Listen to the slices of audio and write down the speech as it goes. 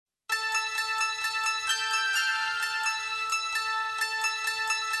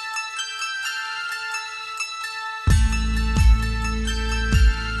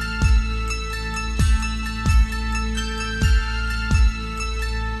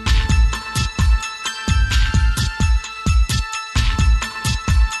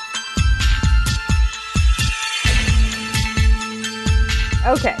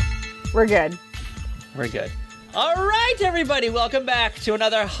Okay, we're good. We're good. All right, everybody, welcome back to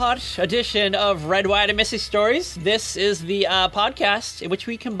another hot edition of Red, White, and Misty Stories. This is the podcast in which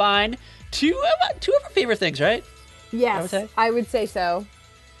we combine two of our favorite things, right? Yes, I would say so.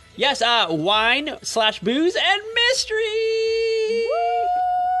 Yes, wine/booze and mystery.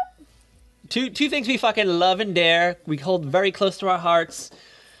 Woo! Two things we fucking love and dare. We hold very close to our hearts.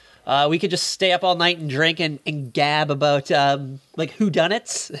 We could just stay up all night and drink and gab about like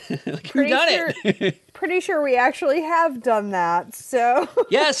whodunits. Like whodunit. Pretty sure we actually have done that. So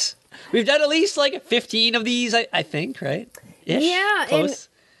yes, we've done at least like 15 of these. I think, right? Ish, yeah. close.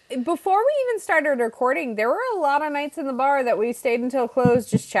 And before we even started recording, there were a lot of nights in the bar that we stayed until close,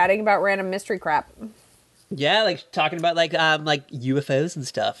 just chatting about random mystery crap. Yeah, like talking about like UFOs and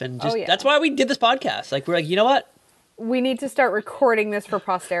stuff, and just yeah. That's why we did this podcast. Like we're like, you know what? We need to start recording this for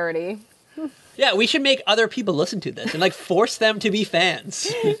posterity. Yeah, we should make other people listen to this and like force them to be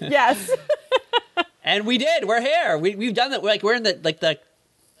fans. Yes. And we did. We're here. We've done that. We're in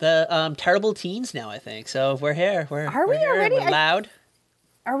the terrible teens now, I think. So we're here. We're here. Already? We're loud.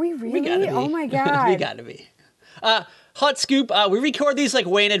 Are we really? We gotta be. Oh my god. We gotta be. Hot scoop. We record these like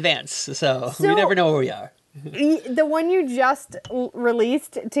way in advance, so we never know where we are. The one you just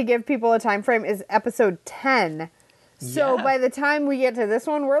released, to give people a time frame, is episode 10. So by the time we get to this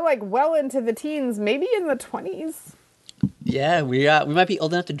one, we're like well into the teens, maybe in the 20s. Yeah, we might be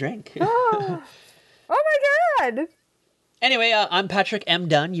old enough to drink. Oh my god! Anyway, I'm Patrick M.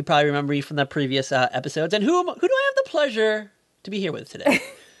 Dunn. You probably remember me from the previous episodes. And who do I have the pleasure to be here with today?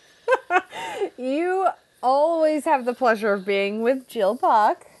 You always have the pleasure of being with Jill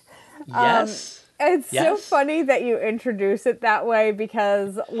Buck. Yes. It's so funny that you introduce it that way,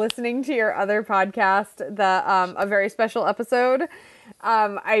 because listening to your other podcast, the A Very Special Episode,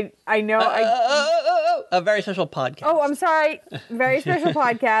 I know a very special podcast. Oh, I'm sorry. Very special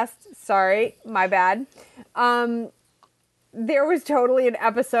podcast. Sorry, my bad. There was totally an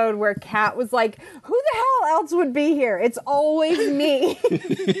episode where Kat was like, who the hell else would be here? It's always me. And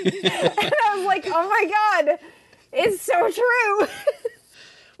I was like, oh my god, it's so true.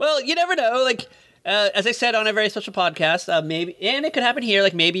 Well, you never know. Like, as I said on A Very Special Podcast, maybe, and it could happen here.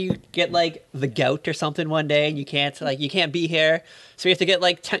 Like maybe you get like the gout or something one day, and you can't be here, so you have to get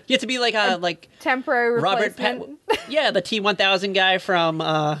like you have to be like like temporary replacement. Yeah, the T-1000 guy from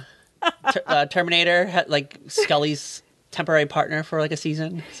Terminator, like Scully's temporary partner for like a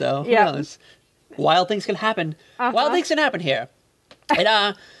season. So who knows? Wild things can happen. Wild things can happen here.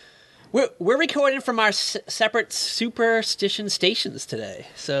 And we're recording from our separate superstition stations today.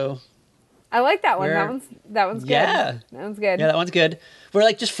 So I like that one. That one's good. Yeah, that one's good. Yeah, that one's good. We're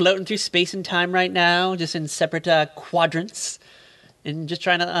like just floating through space and time right now, just in separate quadrants, and just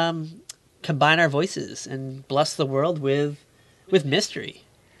trying to combine our voices and bless the world with mystery.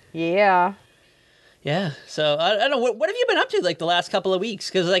 Yeah. Yeah. So I don't know. What have you been up to like the last couple of weeks?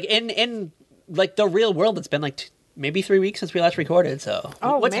 Because like in like the real world, it's been like maybe 3 weeks since we last recorded. So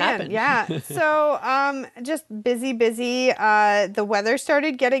what's happened? Yeah. So just busy. The weather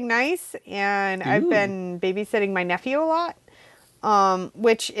started getting nice, and I've been babysitting my nephew a lot,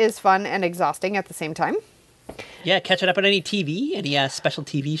 which is fun and exhausting at the same time. Yeah, catching up on any TV? Any special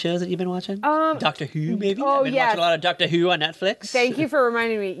TV shows that you've been watching? Doctor Who, maybe? Oh, I've been watching a lot of Doctor Who on Netflix. Thank you for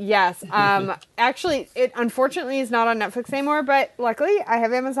reminding me. Yes. Actually, it unfortunately is not on Netflix anymore, but luckily I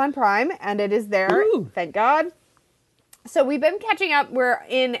have Amazon Prime, and it is there. Ooh. Thank God. So we've been catching up. We're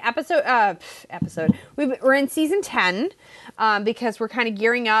in we're in season 10, because we're kind of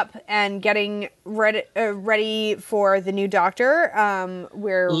gearing up and getting ready for the new Doctor.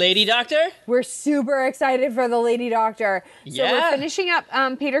 Lady Doctor? We're super excited for the Lady Doctor. So we're finishing up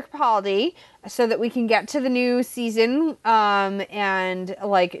Peter Capaldi so that we can get to the new season and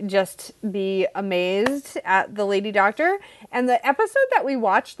like just be amazed at the Lady Doctor. And the episode that we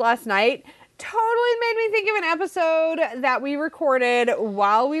watched last night totally made me think of an episode that we recorded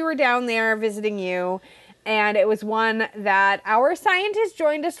while we were down there visiting you. And it was one that our scientist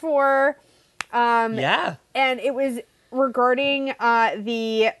joined us for. And it was regarding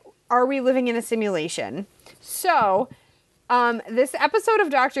the Are We Living in a Simulation? So, this episode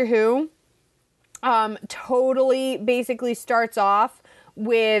of Doctor Who totally basically starts off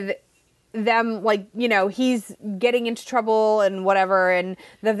with them, like, you know, he's getting into trouble and whatever, and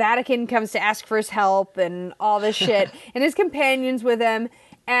the Vatican comes to ask for his help and all this shit, and his companions with him,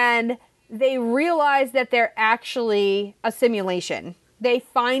 and they realize that they're actually a simulation. They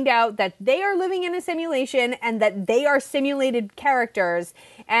find out that they are living in a simulation and that they are simulated characters,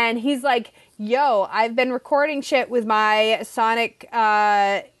 and he's like, yo, I've been recording shit with my sonic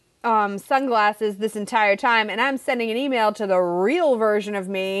sunglasses this entire time, and I'm sending an email to the real version of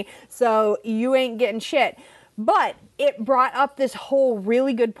me, so you ain't getting shit. But it brought up this whole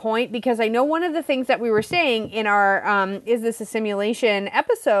really good point, because I know one of the things that we were saying in our Is This a Simulation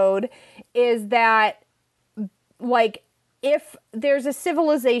episode is that, like, if there's a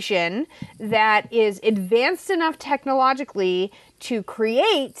civilization that is advanced enough technologically to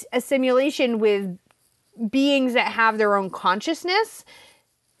create a simulation with beings that have their own consciousness,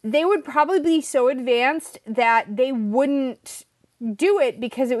 they would probably be so advanced that they wouldn't do it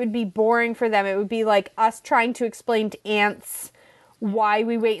because it would be boring for them. It would be like us trying to explain to ants why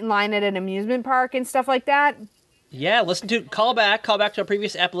we wait in line at an amusement park and stuff like that. Yeah, call back to a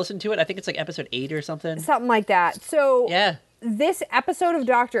previous ep, listen to it. I think it's like episode 8 or something. Something like that. So yeah, this episode of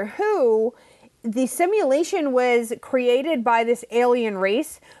Doctor Who, the simulation was created by this alien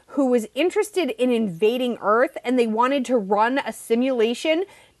race who was interested in invading Earth, and they wanted to run a simulation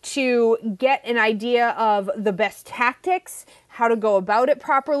to get an idea of the best tactics, how to go about it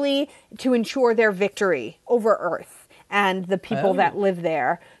properly, to ensure their victory over Earth and the people that live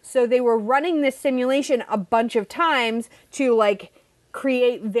there. So they were running this simulation a bunch of times to, like,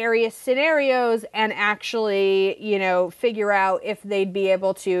 create various scenarios and actually, you know, figure out if they'd be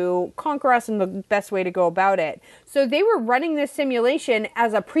able to conquer us and the best way to go about it. So they were running this simulation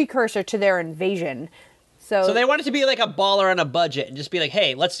as a precursor to their invasion. So they wanted to be like a baller on a budget and just be like,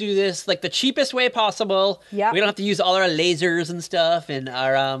 hey, let's do this like the cheapest way possible. Yep. We don't have to use all our lasers and stuff and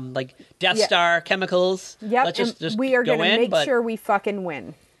our like Death Star chemicals. Yep. Let's just we are going to make sure we fucking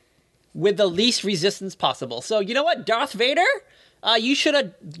win with the least resistance possible. So you know what, Darth Vader? You should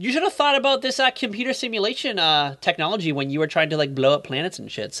have thought about this computer simulation technology when you were trying to like blow up planets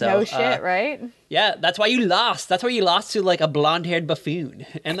and shit. So no shit, right? Yeah, that's why you lost. That's why you lost to like a blonde-haired buffoon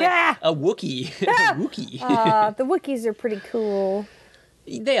and like a Wookiee. A Wookiee. The Wookiees are pretty cool.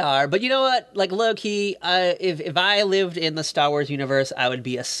 They are, but you know what? Like low key, if I lived in the Star Wars universe, I would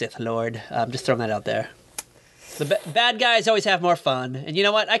be a Sith Lord. Just throwing that out there. The bad guys always have more fun, and you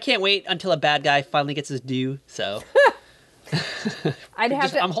know what? I can't wait until a bad guy finally gets his due. So.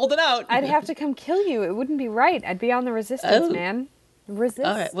 I'm holding out. I'd have to come kill you. It wouldn't be right. I'd be on the resistance, man. Resist.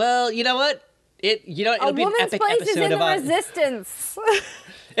 All right. Well, you know what? It'll be an epic episode of resistance.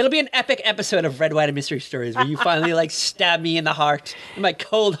 It'll be an epic episode of Red, White, and Mystery Stories where you finally like stab me in the heart, in my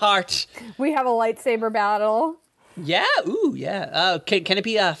cold heart. We have a lightsaber battle. Yeah. Ooh, yeah. Can it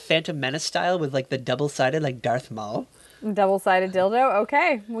be a Phantom Menace style with like the double-sided like Darth Maul? Double-sided dildo?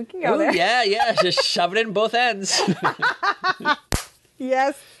 Okay, we can go there. Yeah. Just shove it in both ends.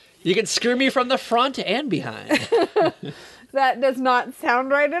 Yes. You can screw me from the front and behind. That does not sound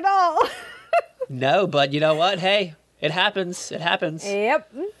right at all. No, but you know what? Hey, it happens. It happens.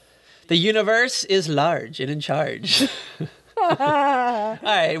 Yep. The universe is large and in charge. All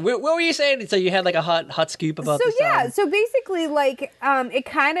right, what were you saying? So you had like a hot scoop about this? So basically, like, it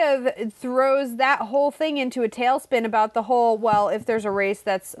kind of throws that whole thing into a tailspin about the whole, well, if there's a race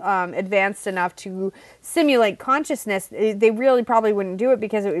that's advanced enough to simulate consciousness, they really probably wouldn't do it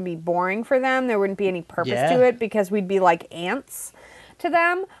because it would be boring for them. There wouldn't be any purpose to it because we'd be like ants to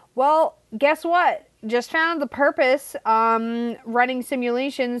them. Well, guess what? Just found the purpose, running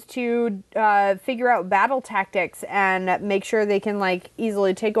simulations to figure out battle tactics and make sure they can like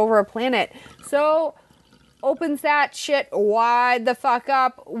easily take over a planet. So opens that shit wide the fuck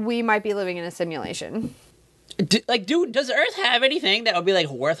up. We might be living in a simulation. Does Earth have anything that would be like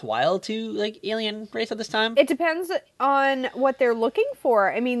worthwhile to like alien race at this time? It depends on what they're looking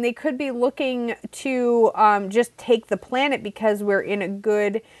for. I mean, they could be looking to just take the planet because we're in a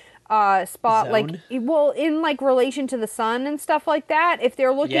good spot, zone? Like, well, in like relation to the sun and stuff like that. If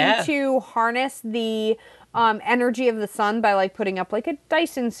they're looking to harness the energy of the sun by like putting up like a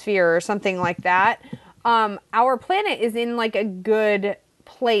Dyson sphere or something like that, our planet is in like a good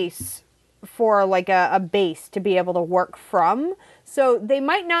place for like a base to be able to work from. So they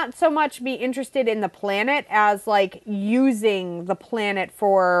might not so much be interested in the planet as like using the planet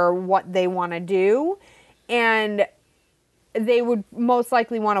for what they want to do, and they would most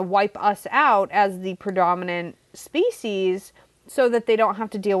likely want to wipe us out as the predominant species so that they don't have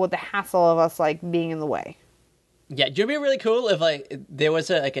to deal with the hassle of us like being in the way. Yeah, do you know it'd be really cool if like there was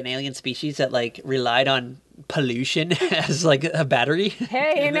an alien species that like relied on pollution as like a battery?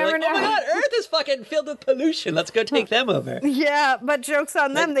 Hey, you never know. Oh my god, Earth is fucking filled with pollution. Let's go take them over. Yeah, but joke's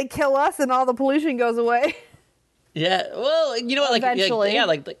on them. They kill us and all the pollution goes away. Yeah, well, you know what? Like, eventually.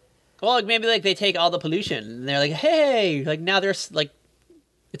 Well, maybe like they take all the pollution and they're like, hey, like now there's like,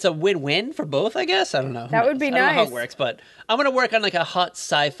 it's a win-win for both, I guess. I don't know. That would be nice. I don't know how it works, but I'm going to work on like a hot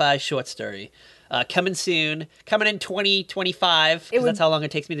sci-fi short story. coming soon, coming in 2025, because that's how long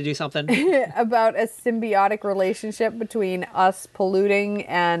it takes me to do something. About a symbiotic relationship between us polluting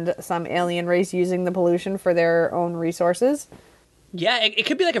and some alien race using the pollution for their own resources. Yeah, it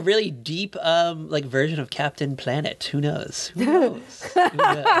could be like a really deep like version of Captain Planet. Who knows? Who knows?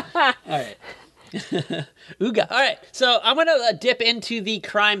 Ooga. All right. Ooga. All right. So I'm going to dip into the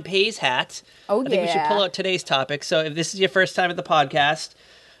Crime Pays hat. Oh, I think we should pull out today's topic. So if this is your first time at the podcast,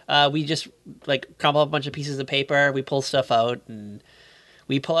 we just like crumple up a bunch of pieces of paper. We pull stuff out and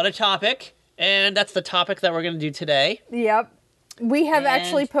we pull out a topic. And that's the topic that we're going to do today. Yep. We have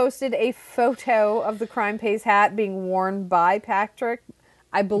actually posted a photo of the Crime Pays hat being worn by Patrick.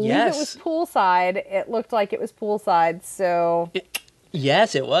 I believe it was poolside. It looked like it was poolside, so...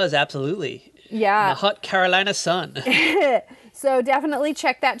 Yes, it was, absolutely. Yeah. In the hot Carolina sun. So definitely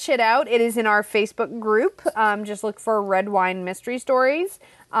check that shit out. It is in our Facebook group. Just look for Red Wine Mystery Stories.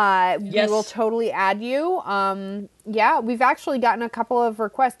 We will totally add you. Yeah, we've actually gotten a couple of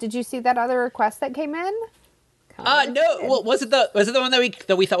requests. Did you see that other request that came in? No. Well, was it the one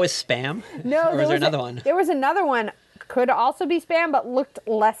that we thought was spam? No, or was there another one? There was another one. Could also be spam, but looked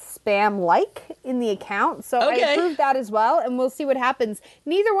less spam-like in the account. So I approved that as well, and we'll see what happens.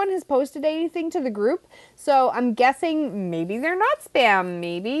 Neither one has posted anything to the group, so I'm guessing maybe they're not spam.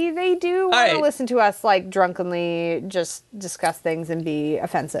 Maybe they do want to listen to us like drunkenly just discuss things and be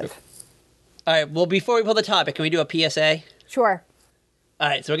offensive. All right. Well, before we pull the topic, can we do a PSA? Sure. All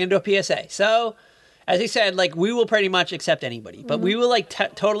right. So we're gonna do a PSA. So. As he said, like, we will pretty much accept anybody, but we will like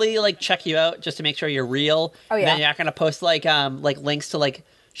totally like check you out just to make sure you're real. Oh yeah. And then you're not gonna post like links to like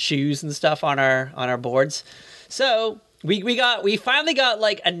shoes and stuff on our boards. So we finally got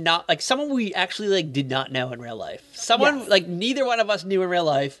like someone we actually like did not know in real life. Someone like neither one of us knew in real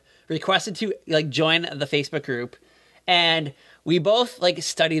life requested to like join the Facebook group, and we both like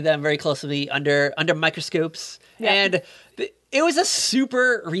studied them very closely under microscopes and. It was a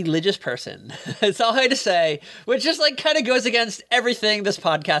super religious person. That's all I had to say, which just like kind of goes against everything this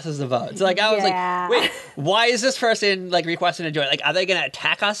podcast is about. So like I was like, wait, why is this person like requesting to join? Like, are they going to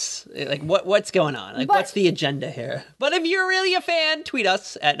attack us? Like, what's going on? Like, what's the agenda here? But if you're really a fan, tweet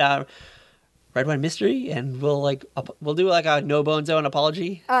us at Red Wine Mystery, and we'll do like a no bone zone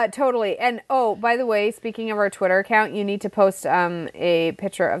apology. Totally. And by the way, speaking of our Twitter account, you need to post a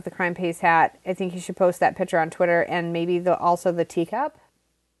picture of the Crime Pays hat. I think you should post that picture on Twitter, and maybe also the teacup.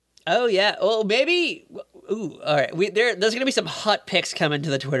 Oh yeah. Well, maybe. Ooh. All right. There's gonna be some hot pics coming to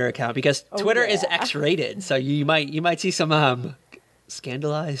the Twitter account because Twitter is X-rated, so you might see some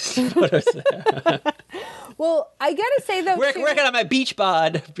scandalized photos there. Well, I gotta say though, working on my beach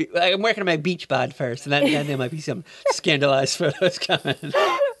bod. I'm working on my beach bod first, and then there might be some scandalized photos coming.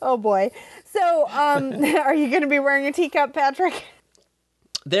 Oh boy! So, are you going to be wearing a teacup, Patrick?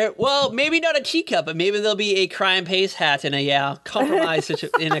 Well, maybe not a teacup, but maybe there'll be a Crime Pays hat in a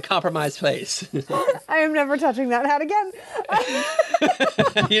compromised place. I am never touching that hat again.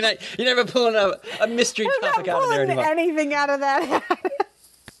 You're never pulling a mystery topic out of there anymore. Anything out of that hat.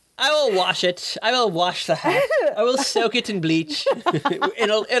 I will wash it. I will wash the hat. I will soak it in bleach.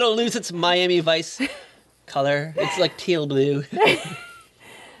 It'll lose its Miami Vice color. It's like teal blue.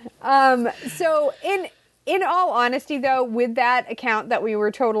 So in all honesty, though, with that account that we were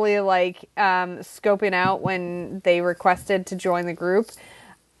totally like scoping out when they requested to join the group,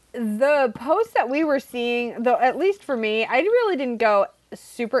 the posts that we were seeing, though, at least for me, I really didn't go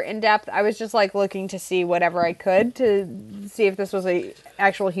super in depth. I was just like looking to see whatever I could to see if this was a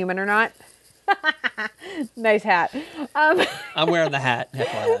actual human or not. Nice hat. I'm wearing the hat.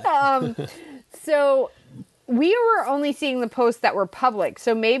 So we were only seeing the posts that were public.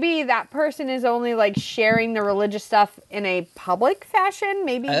 So maybe that person is only like sharing the religious stuff in a public fashion.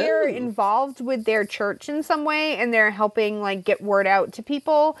 Maybe they're involved with their church in some way and they're helping like get word out to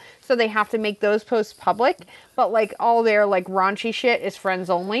people. So they have to make those posts public. But like all their like raunchy shit is friends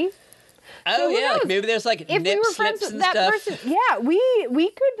only. Oh, so yeah, like maybe there's like if nip we were slips friends with and that stuff. person, yeah, we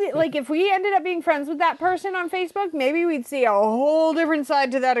could like if we ended up being friends with that person on Facebook, maybe we'd see a whole different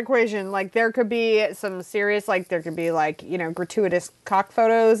side to that equation. Like there could be some serious, like there could be like gratuitous cock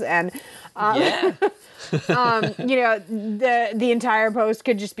photos, and the entire post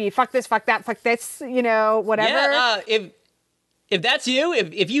could just be fuck this, fuck that, fuck this, whatever. Yeah, if that's you,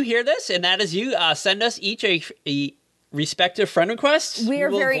 if you hear this and that is you, send us each a respective friend requests. We are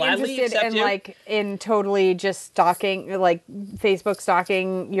very interested in in totally just stalking, like Facebook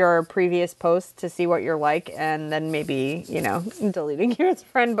stalking your previous posts to see what you're like, and then maybe deleting you as a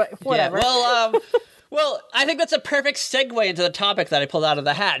friend, but whatever. Yeah, well, I think that's a perfect segue into the topic that I pulled out of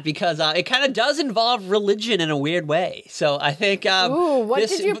the hat because it kind of does involve religion in a weird way. So I think what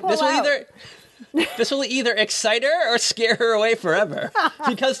did you pull out? this will either excite her or scare her away forever.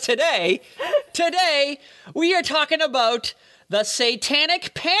 Because today, we are talking about the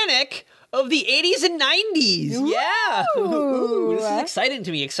satanic panic of the 80s and 90s. Ooh. Yeah. Ooh, this is exciting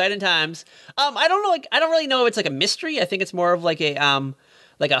to me. Exciting times. I don't know. I don't really know if it's like a mystery. I think it's more of like a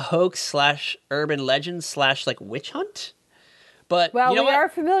hoax / urban legend / like witch hunt. But well, you know we are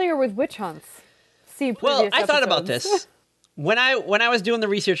familiar with witch hunts. See, well, I thought about episodes. this when I was doing the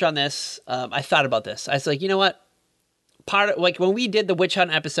research on this. I thought about this. I was like, you know what? When we did the witch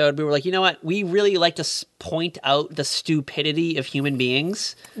hunt episode, we were like, you know what? We really like to point out the stupidity of human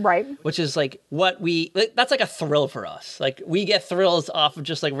beings, right? Which is like that's like a thrill for us. Like we get thrills off of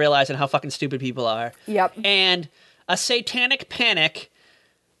just like realizing how fucking stupid people are. Yep. And a satanic panic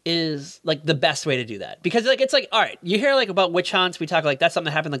is like the best way to do that, because like it's like, all right, you hear like about witch hunts, we talk like that's something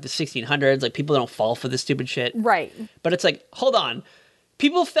that happened like the 1600s, like people don't fall for this stupid shit, right? But it's like, hold on,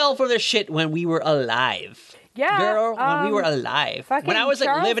 people fell for this shit when we were alive. Yeah, girl, when we were alive, when I was like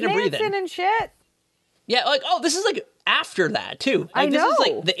Charles living and Manson breathing and shit. Yeah, like, oh, this is like after that too. Like, I know. This is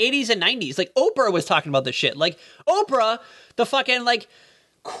like the 80s and 90s. Like Oprah was talking about this shit. Like Oprah, the fucking like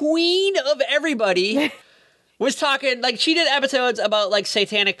queen of everybody, was talking, like she did episodes about like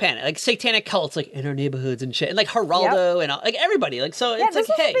satanic panic, like satanic cults, like in our neighborhoods and shit, and like Geraldo and all, like everybody, like, so Yeah, it's this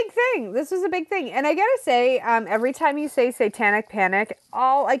like, was hey, a big thing. This was a big thing, and I gotta say, every time you say satanic panic,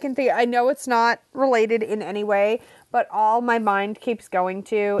 all I can think, I know it's not related in any way, but all my mind keeps going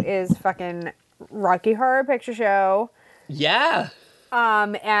to is fucking Rocky Horror Picture Show. Yeah.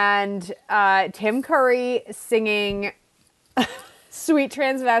 And Tim Curry singing Sweet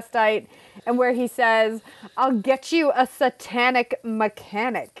Transvestite, and where he says, I'll get you a satanic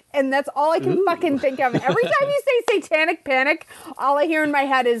mechanic. And that's all I can fucking think of. Every time you say satanic panic, all I hear in my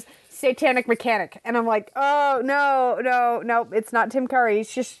head is satanic mechanic. And I'm like, oh, no, it's not Tim Curry.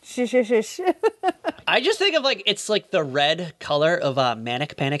 Shush. I just think of like, it's like the red color of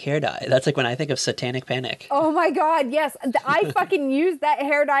manic panic hair dye. That's like when I think of satanic panic. Oh my God, yes. I fucking used that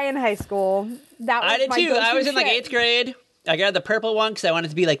hair dye in high school. That was I did my too. go-to I was in like shit. 8th grade. I got the purple one because I wanted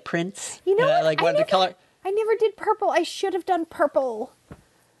to be like Prince. You know what? I like wanted to color. I never did purple. I should have done purple.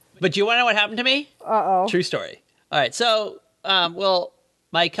 But do you want to know what happened to me? Uh-oh. True story. All right. So, well,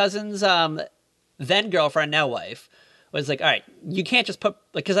 my cousin's then girlfriend, now wife, was like, all right, you can't just put,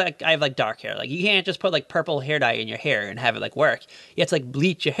 like, because I have like dark hair. Like, you can't just put like purple hair dye in your hair and have it like work. You have to like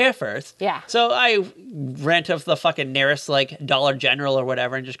bleach your hair first. Yeah. So I ran to the fucking nearest like Dollar General or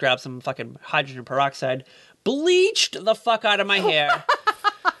whatever and just grabbed some fucking hydrogen peroxide, bleached the fuck out of my hair.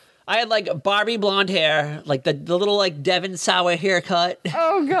 I had like Barbie blonde hair, like the little like Devon Sawa haircut.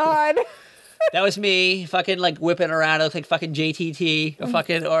 Oh God. That was me, fucking like whipping around. I looked like fucking JTT, or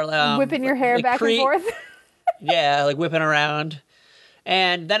fucking whipping your hair like back and forth. Yeah, like whipping around.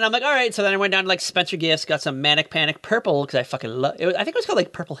 And then I'm like, all right. So then I went down to like Spencer Gifts, got some Manic Panic purple because I fucking love it. I think it was called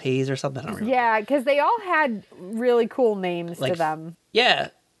like Purple Haze or something. I don't remember. Yeah, because they all had really cool names Like, to them. Yeah,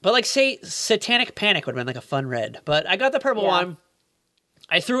 but like say Satanic Panic would have been like a fun red. But I got the purple one.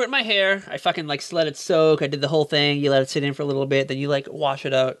 I threw it in my hair. I fucking like let it soak. I did the whole thing. You let it sit in for a little bit, then you like wash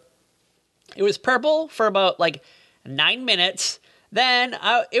it out. It was purple for about like 9 minutes. Then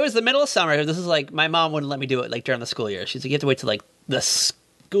it was the middle of summer. This is like, my mom wouldn't let me do it like during the school year. She's like, you have to wait till like the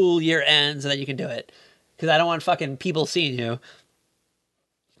school year ends and then you can do it. Because I don't want fucking people seeing you.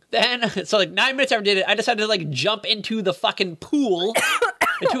 Then, so like 9 minutes after I did it, I decided to like jump into the fucking pool.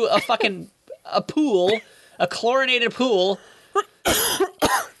 Into a pool. A chlorinated pool.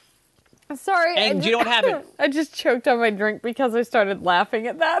 Sorry. And do you know what happened? I just choked on my drink because I started laughing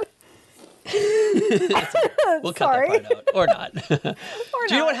at that. We'll cut that part out. Or not. Do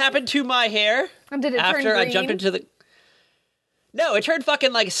you know what happened to my hair? Did it after turn green? I jumped into the... No, it turned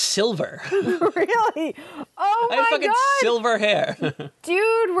fucking like silver. Really? Oh I had my fucking God. silver hair.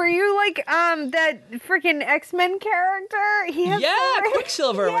 Dude, were you like that freaking X-Men character? He has silver-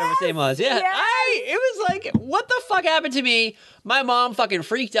 Quicksilver, or whatever his name was. Yeah. Yes. It was like, what the fuck happened to me? My mom fucking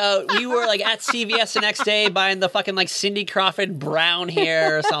freaked out. We were like at CVS the next day buying the fucking like Cindy Crawford brown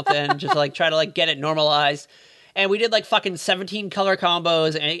hair or something, just to, like try to like get it normalized. And we did like fucking 17 color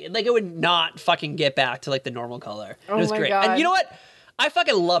combos, and it would not fucking get back to like the normal color. It was great. God. And you know what? I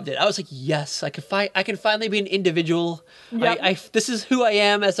fucking loved it. I was like, yes, I can finally be an individual. Yep. This is who I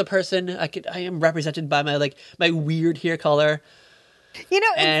am as a person. I am represented by my weird hair color. You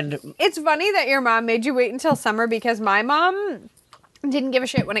know, it's funny that your mom made you wait until summer, because my mom didn't give a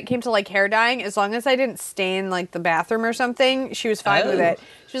shit when it came to like hair dyeing. As long as I didn't stain like the bathroom or something, she was fine with it.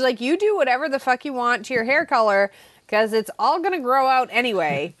 She was like, you do whatever the fuck you want to your hair color, because it's all gonna grow out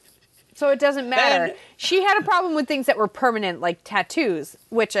anyway. So it doesn't matter. She had a problem with things that were permanent, like tattoos,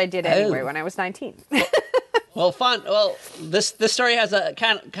 which I did anyway when I was 19. Well, fun. Well, this story has a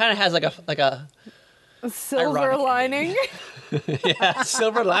kind of has like a silver lining. Yeah,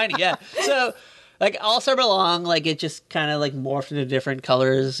 silver lining. Yeah. So, like all summer long, like it just kind of like morphed into different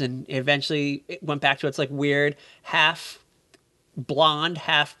colors, and eventually it went back to its like weird half blonde,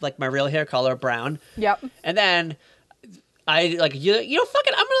 half like my real hair color, brown. Yep. And then I like fuck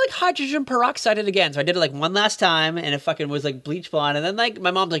it, I'm gonna like hydrogen peroxide it again. So I did it like one last time, and it fucking was like bleach blonde. And then like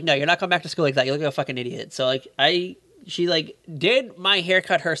my mom's like, no, you're not coming back to school like that. You look like a fucking idiot. So like she like did my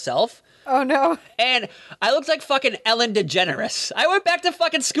haircut herself. Oh no. And I looked like fucking Ellen DeGeneres. I went back to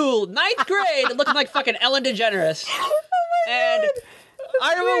fucking school, 9th grade, looking like fucking Ellen DeGeneres. Oh my and God.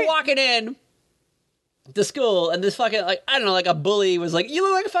 I remember walking in to school, and this fucking, like, I don't know, like a bully was like, you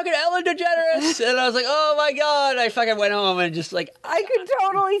look like fucking Ellen DeGeneres. And I was like, oh my God. I fucking went home and just like, I could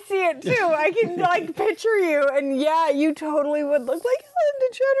totally see it too. I can like picture you, and yeah, you totally would look like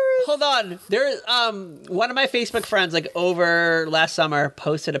Ellen DeGeneres. Hold on. There's one of my Facebook friends like over last summer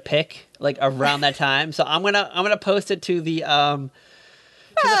posted a pic like around that time. So I'm gonna post it to the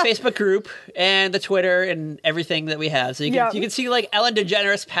Facebook group and the Twitter and everything that we have. So you can see like Ellen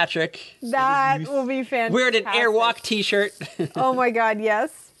DeGeneres Patrick. That will be fantastic. Wearing an Airwalk t-shirt. Oh my God,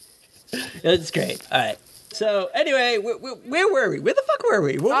 yes. It's great. All right. So anyway, where were we? Where the fuck were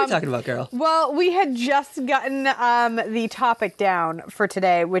we? What were we talking about, girl? Well, we had just gotten the topic down for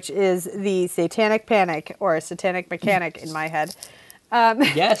today, which is the satanic panic, or satanic mechanic in my head.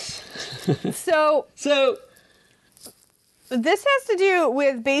 Yes. So this has to do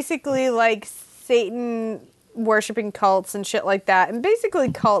with basically like Satan worshiping cults and shit like that, and basically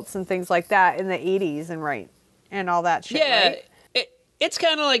cults and things like that in the 80s and all that shit. Yeah, right? it's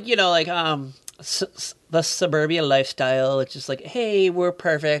kind of like, the suburbia lifestyle. It's just like, hey, we're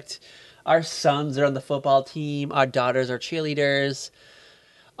perfect. Our sons are on the football team. Our daughters are cheerleaders.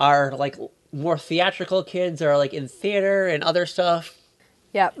 Our like more theatrical kids are like in theater and other stuff.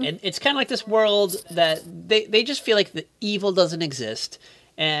 Yep. And it's kind of like this world that they just feel like the evil doesn't exist.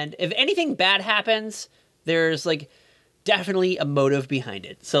 And if anything bad happens, there's like definitely a motive behind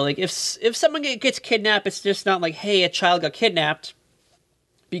it. So like if someone gets kidnapped, it's just not like, hey, a child got kidnapped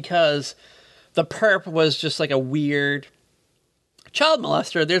because the perp was just like a weird child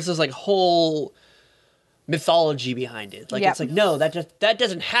molester. There's this like whole mythology behind it. Like, It's like, no, that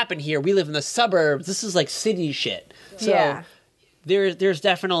doesn't happen here. We live in the suburbs. This is like city shit. So there's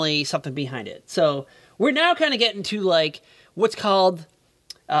definitely something behind it. So we're now kind of getting to like what's called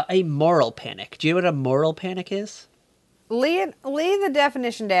a moral panic. Do you know what a moral panic is? Lay the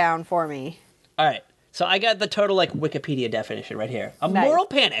definition down for me. All right. So I got the total like Wikipedia definition right here. A moral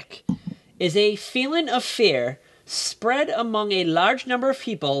panic is a feeling of fear spread among a large number of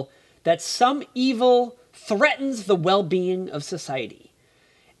people that some evil threatens the well-being of society.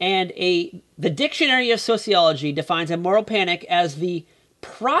 And the Dictionary of Sociology defines a moral panic as the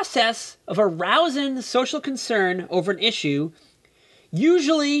process of arousing social concern over an issue,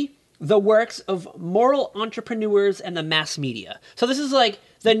 usually the works of moral entrepreneurs and the mass media. So this is like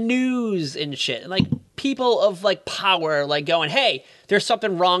the news and shit. Like people of like power, like going, hey, there's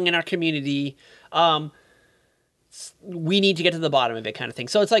something wrong in our community. We need to get to the bottom of it, kind of thing.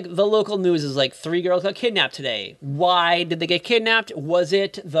 So it's like the local news is like 3 girls got kidnapped today. Why did they get kidnapped? Was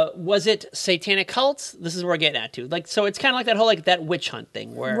it satanic cults? This is where we're getting at too. Like, so it's kind of like that whole like that witch hunt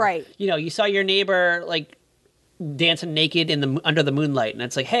thing where you saw your neighbor like dancing naked under the moonlight, and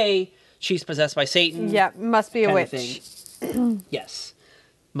it's like, hey, she's possessed by Satan. Yeah, must be a witch. Yes,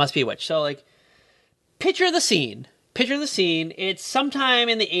 must be a witch. So like, picture the scene. It's sometime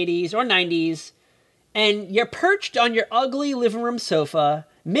in the 80s or 90s. And you're perched on your ugly living room sofa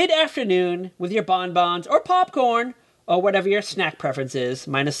mid-afternoon with your bonbons or popcorn or whatever your snack preference is,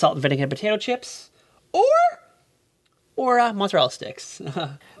 minus salt and vinegar and potato chips, or mozzarella sticks.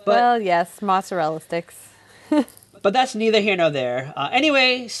 Well, yes, mozzarella sticks. But that's neither here nor there.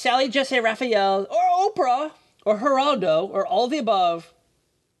 Anyway, Sally Jesse Raphael or Oprah or Geraldo or all the above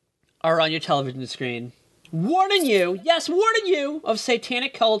are on your television screen, warning you of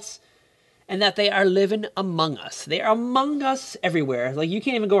satanic cults, and that they are living among us. They are among us everywhere. Like, you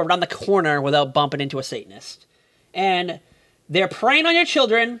can't even go around the corner without bumping into a Satanist. And they're preying on your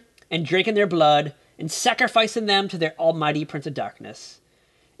children and drinking their blood and sacrificing them to their almighty Prince of Darkness.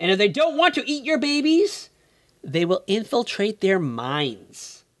 And if they don't want to eat your babies, they will infiltrate their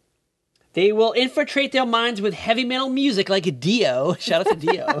minds. They will infiltrate their minds with heavy metal music like Dio. Shout out to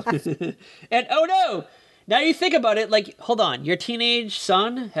Dio. And oh no! Now you think about it, like, hold on, your teenage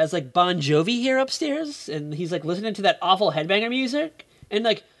son has, like, Bon Jovi here upstairs, and he's, like, listening to that awful headbanger music, and,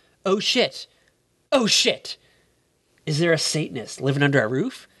 like, oh shit, oh shit. Is there a Satanist living under a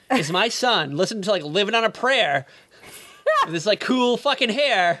roof? Is my son listening to like Living on a Prayer with this like cool fucking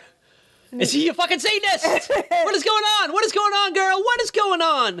hair? Is he a fucking Satanist? What is going on? What is going on, girl? What is going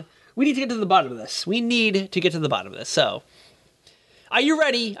on? We need to get to the bottom of this. We need to get to the bottom of this. So, are you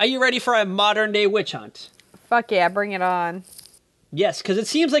ready? Are you ready for a modern day witch hunt? Fuck yeah, bring it on. Yes, because it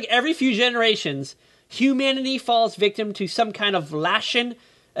seems like every few generations, humanity falls victim to some kind of lashing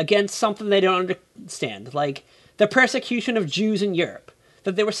against something they don't understand, like the persecution of Jews in Europe,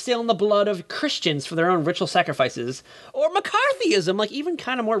 that they were still in the blood of Christians for their own ritual sacrifices, or McCarthyism, like even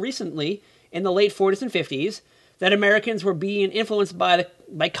kind of more recently in the late 40s and 50s, that Americans were being influenced by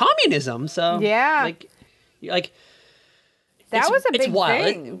communism. So yeah, like that was a big wild.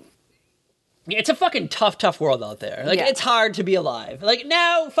 thing. It's a fucking tough world out there. Like, It's hard to be alive. Like,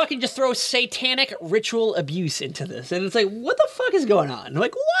 now fucking just throw satanic ritual abuse into this. And it's like, what the fuck is going on?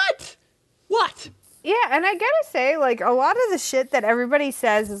 Like, what? What? Yeah, and I gotta say, like, a lot of the shit that everybody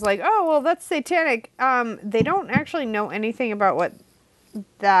says is like, oh, well, that's satanic. They don't actually know anything about what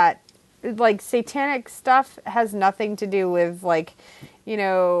that, like, satanic stuff has nothing to do with, like, you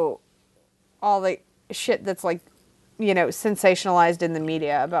know, all the shit that's, like, you know, sensationalized in the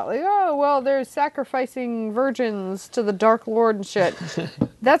media about like, oh, well, they're sacrificing virgins to the Dark Lord and shit.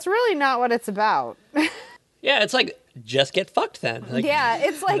 That's really not what it's about. Yeah, it's like, just get fucked then. Like, yeah,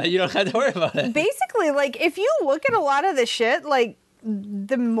 it's like... You don't have to worry about it. Basically, like, if you look at a lot of the shit, like,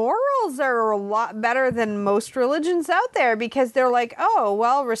 the morals are a lot better than most religions out there because they're like, oh,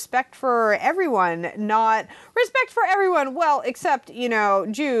 well, respect for everyone, not respect for everyone, well, except, you know,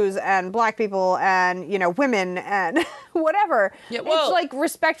 Jews and black people and, you know, women and whatever. Yeah, well, it's like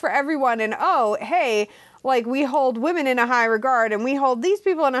respect for everyone and, oh, hey, like, we hold women in a high regard and we hold these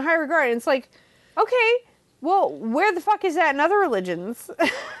people in a high regard. And it's like, okay, well, where the fuck is that in other religions?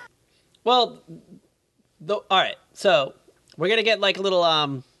 Well, all right, so... We're going to get like a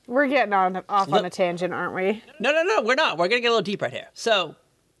little, We're getting off on a tangent, aren't we? No, we're not. We're going to get a little deep right here. So,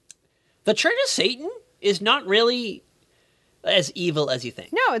 the Church of Satan is not really as evil as you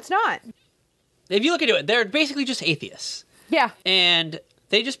think. No, it's not. If you look into it, they're basically just atheists. Yeah. And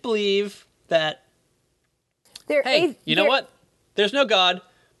they just believe that, you know what? There's no God,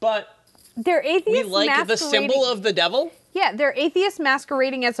 but they're atheists we like the symbol of the devil. Yeah, they're atheists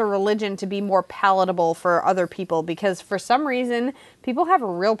masquerading as a religion to be more palatable for other people because for some reason, people have a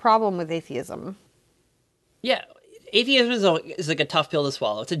real problem with atheism. Yeah, atheism is like a tough pill to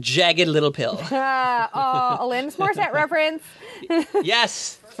swallow. It's a jagged little pill. Alanis Morissette reference.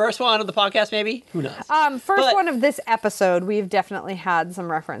 Yes. First one of the podcast, maybe? Who knows? First one of this episode. We've definitely had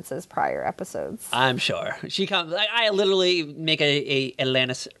some references prior episodes. I'm sure. She comes. I literally make a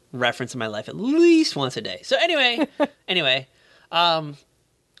Alanis reference in my life at least once a day. So anyway,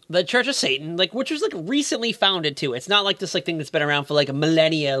 the Church of Satan, like, which was like recently founded too. It's not like this like thing that's been around for like a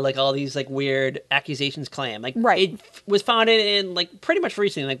millennia, like all these like weird accusations claim. Like, right. It was founded in like pretty much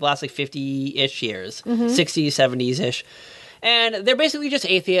recently, like the last like 50-ish years, 60s, 70s-ish. And they're basically just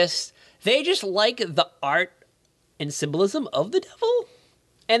atheists. They just like the art and symbolism of the devil.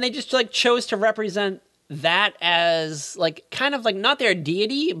 And they just like chose to represent that as like kind of like not their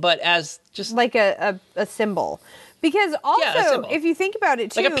deity, but as just like a symbol. Because also, if you think about it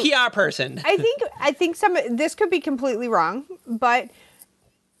too, like a PR person. I think this could be completely wrong, but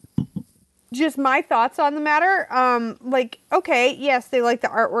just my thoughts on the matter. Like, okay, yes, they like the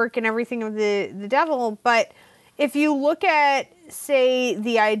artwork and everything of the devil, but if you look at, say,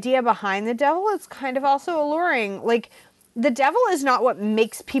 the idea behind the devil, it's kind of also alluring. Like, the devil is not what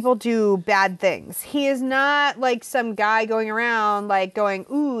makes people do bad things. He is not like some guy going around like going,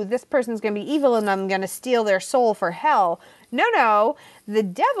 ooh, this person's going to be evil and I'm going to steal their soul for hell. No. The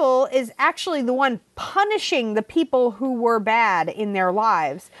devil is actually the one punishing the people who were bad in their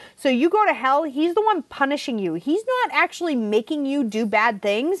lives. So you go to hell, he's the one punishing you. He's not actually making you do bad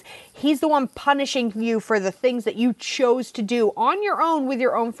things. He's the one punishing you for the things that you chose to do on your own with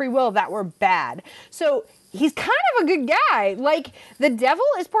your own free will that were bad. So he's kind of a good guy. Like, the devil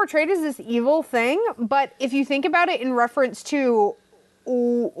is portrayed as this evil thing, but if you think about it in reference to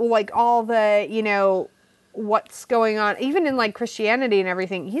like all the, you know, what's going on, even in like Christianity and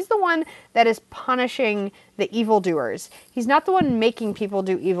everything, he's the one that is punishing the evildoers. He's not the one making people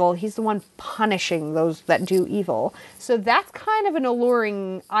do evil. He's the one punishing those that do evil. So that's kind of an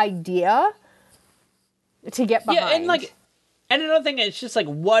alluring idea to get behind. Yeah, and like, and another thing, it's just like,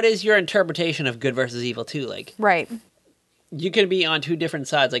 what is your interpretation of good versus evil too? Like, right. You can be on two different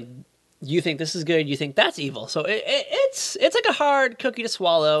sides. Like, you think this is good, you think that's evil. So it's like a hard cookie to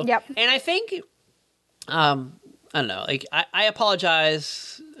swallow. Yep. And I think, I don't know. Like, I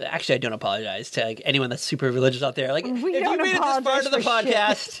apologize. Actually, I don't apologize to like anyone that's super religious out there. Like, if you made it this far into the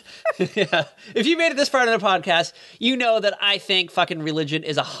podcast, yeah, if you made it this far into the podcast, you know that I think fucking religion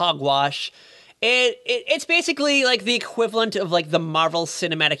is a hogwash. It's basically like the equivalent of like the Marvel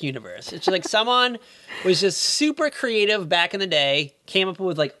Cinematic Universe. It's like someone was just super creative back in the day, came up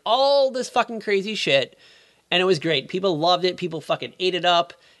with like all this fucking crazy shit, and it was great. People loved it. People fucking ate it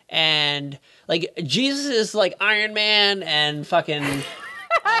up. And like Jesus is like Iron Man, and fucking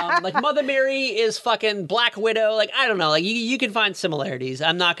like Mother Mary is fucking Black Widow. Like, I don't know. Like you can find similarities.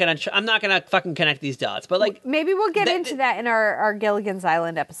 I'm not gonna fucking connect these dots. But like maybe we'll get into that in our Gilligan's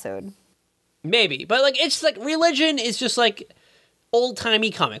Island episode. Maybe, but like it's like religion is just like old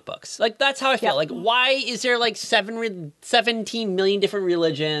timey comic books. Like that's how I feel. Yep. Like why is there like 17 million different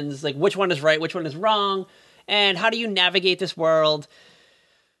religions? Like which one is right? Which one is wrong? And how do you navigate this world?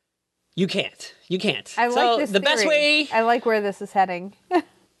 You can't. I like this theory. Best way. I like where this is heading.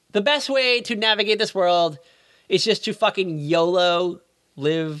 The best way to navigate this world is just to fucking YOLO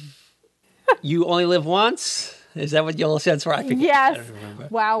live. You only live once. Is that what YOLO stands for? I forget. Yes. I don't remember.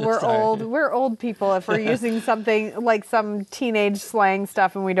 Wow, we're old. We're old people if we're using something like some teenage slang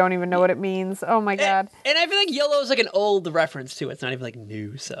stuff and we don't even know what it means. Oh my god. And I feel like YOLO is like an old reference too. It's not even like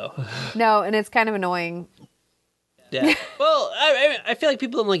new. So. No, and it's kind of annoying. Yeah. Well, I feel like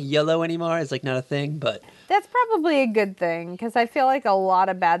people don't like YOLO anymore. It's like not a thing, but that's probably a good thing because I feel like a lot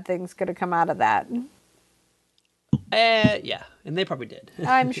of bad things could have come out of that. Yeah, and they probably did.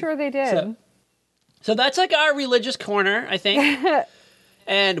 I'm sure they did. So that's like our religious corner, I think.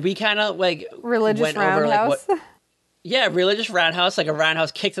 And we kind of like religious went roundhouse. Over, like, religious roundhouse, like a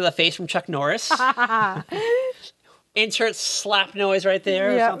roundhouse kick to the face from Chuck Norris. Insert slap noise right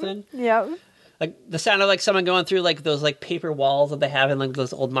there or something. Yep. Like the sound of like someone going through like those like paper walls that they have in like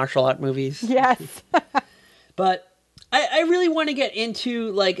those old martial art movies. Yes. But I really want to get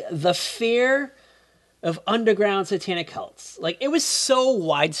into like the fear of underground satanic cults. Like it was so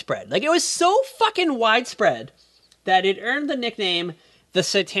widespread. Like it was so fucking widespread that it earned the nickname the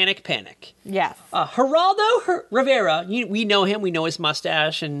Satanic Panic. Yes. Geraldo Rivera, we know him. We know his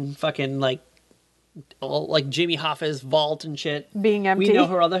mustache and fucking like Jimmy Hoffa's vault and shit. Being empty. We know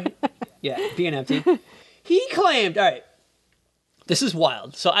Geraldo. Yeah, being empty. He claimed, all right, this is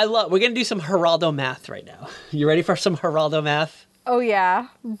wild. So we're going to do some Geraldo math right now. You ready for some Geraldo math? Oh, yeah.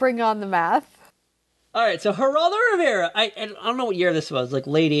 Bring on the math. All right, so Geraldo Rivera, I don't know what year this was, like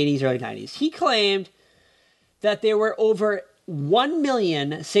late 80s, early 90s. He claimed that there were over 1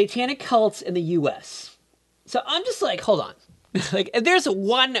 million satanic cults in the U.S. So I'm just like, hold on. Like, if there's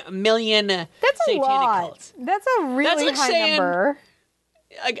 1 million satanic cults. That's a really high number.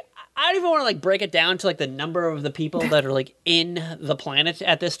 Like, I don't even want to like break it down to like the number of the people that are like in the planet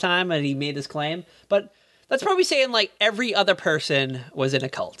at this time, and he made this claim. But that's probably saying like every other person was in a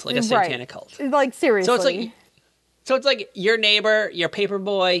cult, like a satanic cult. Like seriously. So it's like your neighbor, your paper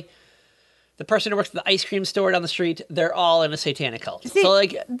boy, the person who works at the ice cream store down the street. They're all in a satanic cult. See, so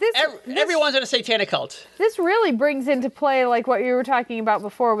like everyone's in a satanic cult. This really brings into play like what you were talking about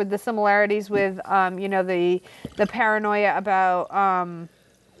before with the similarities with the paranoia about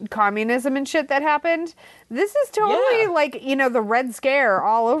communism and shit that happened. This is totally like, the Red Scare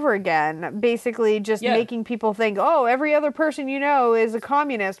all over again. Basically just making people think, oh, every other person you know is a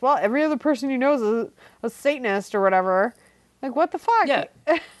communist. Well, every other person you know is a Satanist or whatever. Like, what the fuck? Yeah.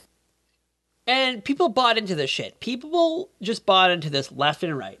 And people bought into this shit. People just bought into this left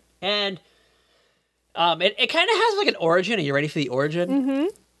and right. And it kind of has like an origin. Are you ready for the origin? Mm-hmm.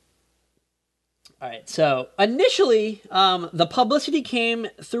 All right, so initially, the publicity came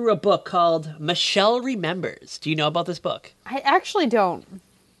through a book called Michelle Remembers. Do you know about this book? I actually don't.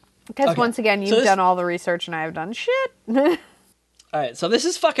 Because once again, you've done all the research and I have done shit. All right, so this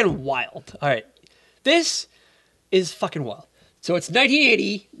is fucking wild. All right, this is fucking wild. So it's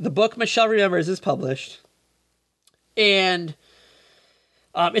 1980. The book Michelle Remembers is published. And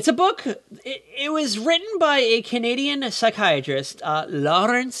it's a book. It was written by a Canadian psychiatrist,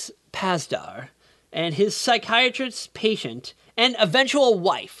 Lawrence Pasdar, and his psychiatrist patient and eventual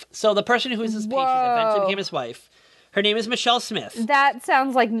wife. So the person who was his patient eventually became his wife. Her name is Michelle Smith. That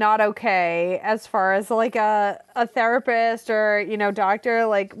sounds like not okay as far as like a therapist or, doctor.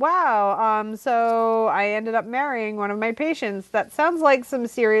 Like, wow, so I ended up marrying one of my patients. That sounds like some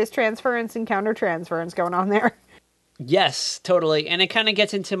serious transference and countertransference going on there. Yes, totally. And it kind of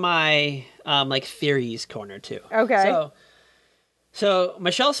gets into my theories corner too. Okay. So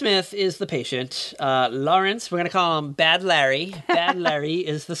Michelle Smith is the patient. Lawrence, we're going to call him Bad Larry. Bad Larry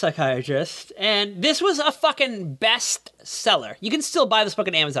is the psychiatrist. And this was a fucking bestseller. You can still buy this book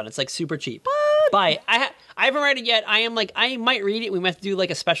on Amazon. It's like super cheap. buy it. I haven't read it yet. I might read it. We might do like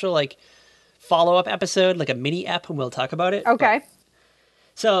a special like follow-up episode, like a mini ep, and we'll talk about it. Okay. But,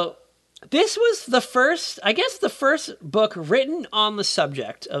 so this was the first book written on the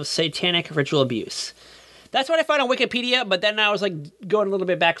subject of satanic ritual abuse. That's what I found on Wikipedia, but then I was like going a little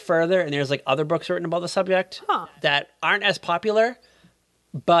bit back further, and there's like other books written about the subject that aren't as popular,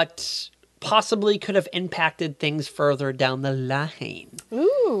 but possibly could have impacted things further down the line.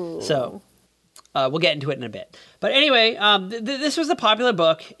 Ooh. So we'll get into it in a bit. But anyway, this was a popular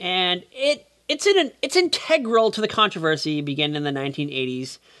book, and it's integral to the controversy beginning in the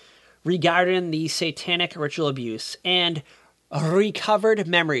 1980s regarding the satanic ritual abuse and recovered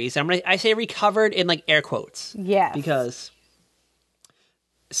memories. I say recovered in like air quotes. Yes. Because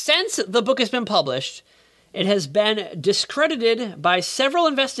since the book has been published, it has been discredited by several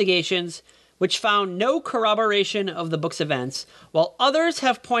investigations which found no corroboration of the book's events, while others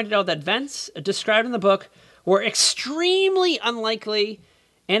have pointed out that events described in the book were extremely unlikely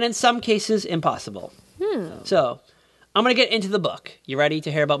and in some cases impossible. So, I'm going to get into the book. You ready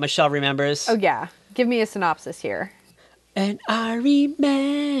to hear about Michelle Remembers? Oh, yeah. Give me a synopsis here. And I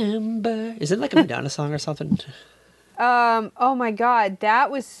remember. Is it like a Madonna song or something? Oh my God.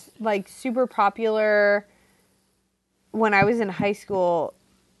 That was like super popular when I was in high school.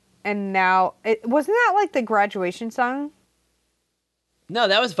 And now, wasn't that like the graduation song? No,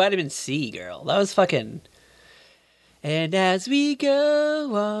 that was Vitamin C, girl. That was fucking. And as we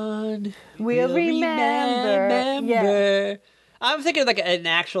go on, we'll remember. Yeah. I'm thinking like an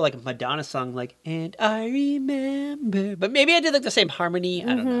actual like Madonna song, like "And I remember," but maybe I did like the same harmony. I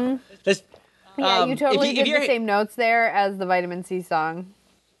don't know. Yeah, you totally did the same notes there as the Vitamin C song.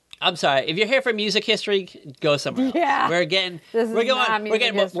 I'm sorry. If you're here for music history, go somewhere else. Yeah, we're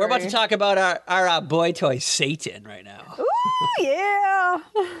about to talk about our boy toy Satan right now. Ooh, yeah.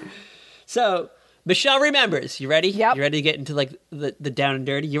 So Michelle Remembers. You ready? Yep. You ready to get into like the down and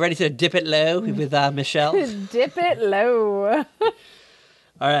dirty? You ready to dip it low with Michelle? Dip it low.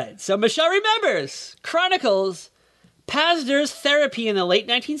 All right. So Michelle Remembers chronicles Pazder's therapy in the late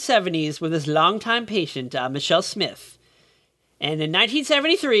 1970s with his longtime patient, Michelle Smith. And in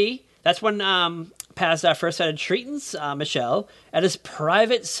 1973, that's when Pazder first started treating Michelle at his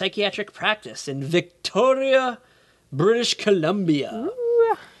private psychiatric practice in Victoria, British Columbia.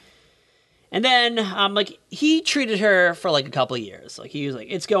 Ooh. And then, he treated her for, like, a couple of years. Like, he was like,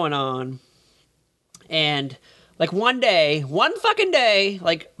 it's going on. And, like, one fucking day,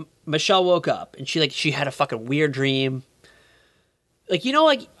 like, Michelle woke up, and she had a fucking weird dream. Like,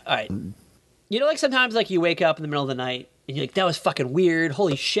 all right. Sometimes, like, you wake up in the middle of the night, and you're like, that was fucking weird.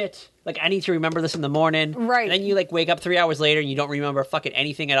 Holy shit. Like, I need to remember this in the morning. Right. And then you, like, wake up 3 hours later, and you don't remember fucking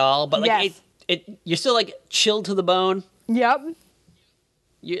anything at all. But, like, yes. You're still, like, chilled to the bone. Yep.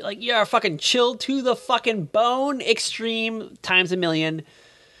 You're fucking chilled to the fucking bone, extreme times a million.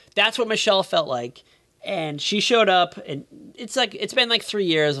 That's what Michelle felt like. And she showed up, and it's been like 3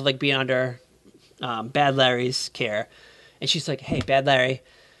 years of like being under Bad Larry's care. And she's like, hey, Bad Larry,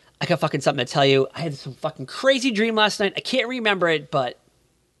 I got fucking something to tell you. I had some fucking crazy dream last night. I can't remember it, but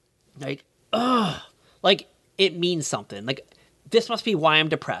like, it means something. Like, this must be why I'm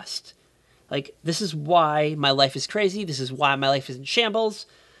depressed. Like, this is why my life is crazy. This is why my life is in shambles.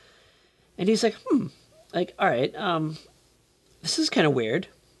 And he's like, like, all right, this is kind of weird.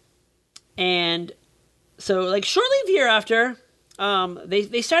 And so, like, shortly thereafter,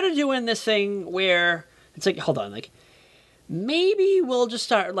 they started doing this thing where it's like, hold on, like, maybe we'll just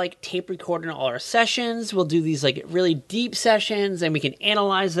start, like, tape recording all our sessions. We'll do these, like, really deep sessions, and we can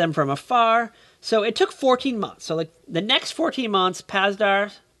analyze them from afar. So it took 14 months. So, like, the next 14 months,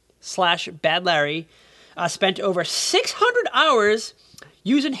 Pazder/Bad Larry spent over 600 hours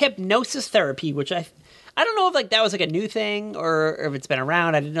using hypnosis therapy, which I don't know if like that was like a new thing or if it's been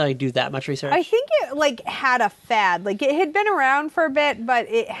around. I didn't really do that much research. I think it like had a fad. Like it had been around for a bit, but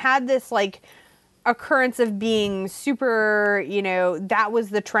it had this like occurrence of being super, that was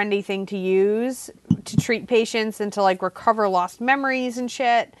the trendy thing to use to treat patients and to like recover lost memories and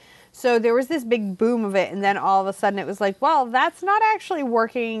shit. So there was this big boom of it, and then all of a sudden it was like, well, that's not actually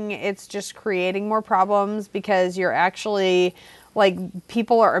working. It's just creating more problems because you're actually, like,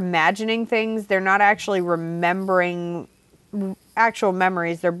 people are imagining things. They're not actually remembering actual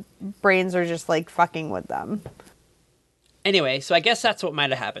memories. Their brains are just, like, fucking with them. Anyway, so I guess that's what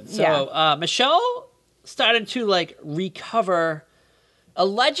might have happened. So yeah. Michelle started to, like, recover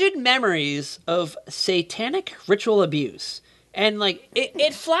alleged memories of satanic ritual abuse. And, like,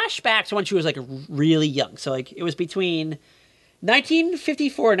 it flashed back to when she was, like, really young. So, like, it was between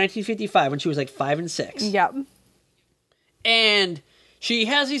 1954 and 1955 when she was, like, 5 and 6. Yep. And she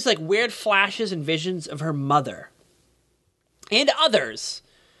has these like weird flashes and visions of her mother and others,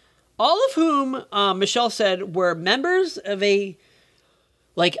 all of whom Michelle said were members of a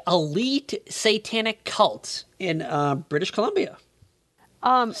like elite satanic cult in British Columbia.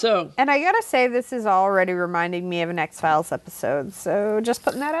 And I gotta say, this is already reminding me of an X-Files episode, so just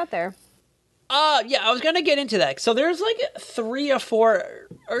putting that out there. Yeah, I was gonna get into that. So there's like 3 or 4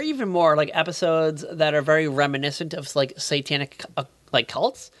 or even more like episodes that are very reminiscent of like satanic like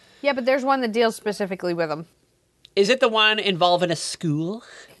cults. Yeah, but there's one that deals specifically with them. Is it the one involving a school?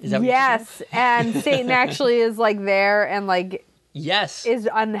 Is that what yes, and Satan actually is like there and like yes is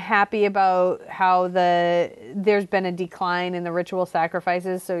unhappy about how there's been a decline in the ritual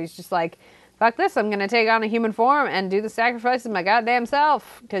sacrifices, so he's just like, fuck this, I'm gonna take on a human form and do the sacrifices my goddamn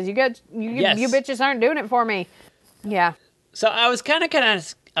self, because you bitches aren't doing it for me. Yeah. So I was gonna kind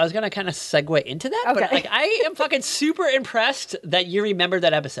of segue into that, okay. But like I am fucking super impressed that you remember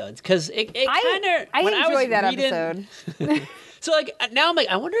that episode, because it kind of I enjoyed that episode. So like now I'm like,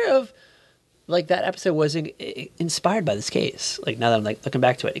 I wonder if like that episode was inspired by this case. Like now that I'm like looking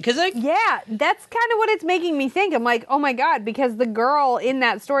back to it, because like yeah, that's kind of what it's making me think. I'm like, oh my god, because the girl in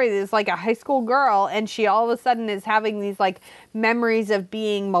that story is like a high school girl, and she all of a sudden is having these like memories of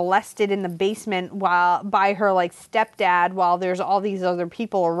being molested in the basement by her like stepdad, while there's all these other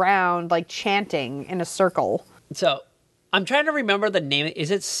people around like chanting in a circle. So I'm trying to remember the name.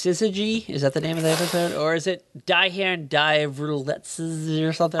 Is it Syzygy? Is that the name of the episode? Or is it Die Here and Die Roulettes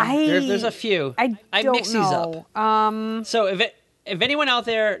or something? There's a few. I mix know. These up. So if anyone out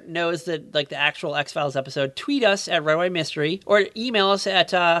there knows that like the actual X-Files episode, tweet us at Red White Mystery or email us at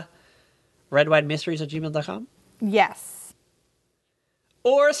redwhiteMysteries@gmail.com. Yes.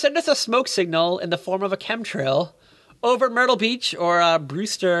 Or send us a smoke signal in the form of a chemtrail over Myrtle Beach or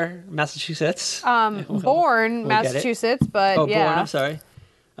Brewster, Massachusetts. Bourne, Massachusetts, but yeah. Bourne, I'm sorry.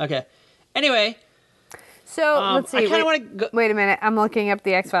 Okay. Anyway. So, let's see. I kind of want to go... Wait a minute. I'm looking up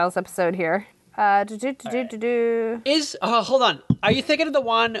the X-Files episode here. Hold on. Are you thinking of the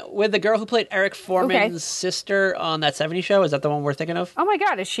one with the girl who played Eric Foreman's sister on that 70s show? Is that the one we're thinking of? Oh my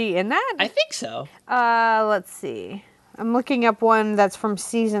god, is she in that? I think so. Let's see. I'm looking up one that's from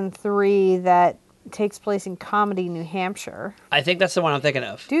season 3 that takes place in Comedy, New Hampshire. I think that's the one I'm thinking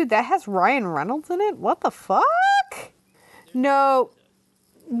of. Dude, that has Ryan Reynolds in it? What the fuck? No.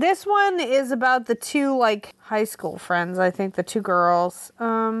 This one is about the 2 like high school friends, I think, the 2 girls.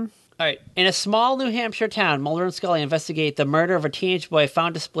 All right. In a small New Hampshire town, Mulder and Scully investigate the murder of a teenage boy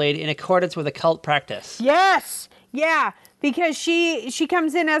found displayed in accordance with a cult practice. Yes. Yeah, because she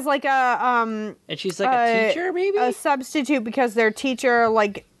comes in as like a and she's like a teacher, maybe? A substitute, because their teacher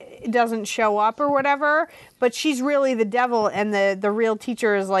like doesn't show up or whatever, but she's really the devil, and the real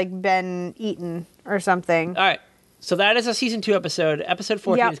teacher has like been eaten or something. All right. So that is a season 2 episode. Episode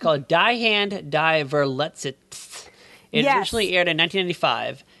 14 is called Die Hand, Die Verletzit. It originally aired in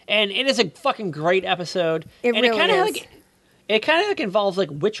 1995, and it is a fucking great episode. It really is. It kind of like involves like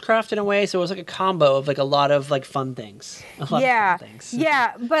witchcraft in a way, so it was like a combo of like a lot of like fun things. Yeah,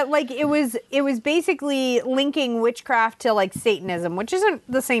 but like it was basically linking witchcraft to like Satanism, which isn't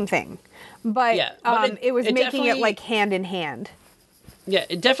the same thing, but it was making it like hand in hand. Yeah,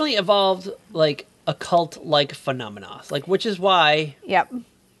 it definitely evolved like a cult-like phenomena, like, which is why. Yep.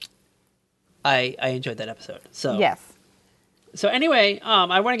 I enjoyed that episode. So yes. So anyway,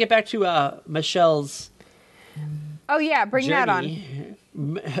 I want to get back to Michelle's. Oh yeah, bring that on.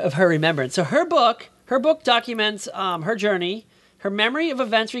 Of her remembrance. So her book documents her journey, her memory of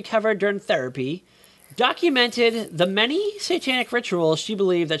events recovered during therapy, documented the many satanic rituals she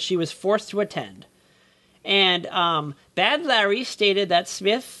believed that she was forced to attend. And Bad Larry stated that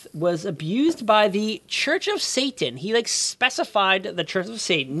Smith was abused by the Church of Satan. He specified the Church of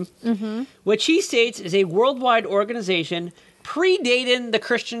Satan, which he states is a worldwide organization predating the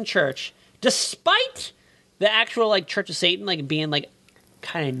Christian Church, despite the actual Church of Satan being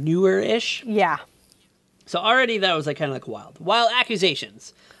kind of newer-ish. Yeah. So already that was kind of wild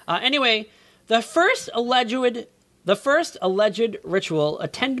accusations. Anyway, the first alleged ritual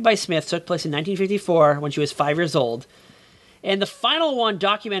attended by Smith took place in 1954 when she was 5 years old. And the final one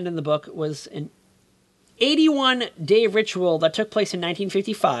documented in the book was an 81-day ritual that took place in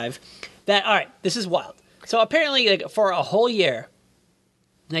 1955. This is wild. So apparently, for a whole year,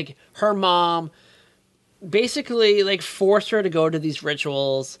 her mom basically forced her to go to these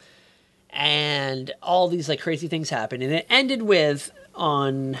rituals, and all these crazy things happened. And it ended with,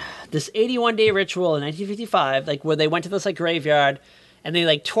 on this 81-day ritual in 1955, where they went to this graveyard and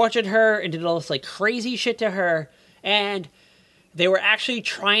they tortured her and did all this crazy shit to her, and they were actually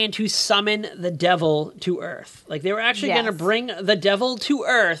trying to summon the devil to Earth. Like, they were actually going to bring the devil to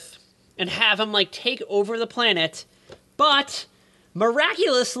Earth and have him, like, take over the planet. But,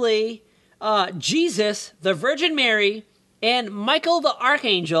 miraculously, Jesus, the Virgin Mary, and Michael the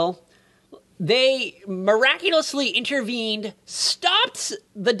Archangel, they miraculously intervened, stopped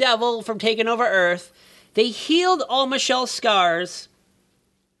the devil from taking over Earth. They healed all Michelle's scars,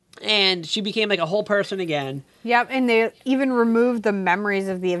 and she became like a whole person again. Yep, and they even removed the memories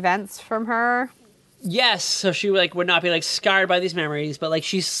of the events from her. Yes, so she like would not be like scarred by these memories, but like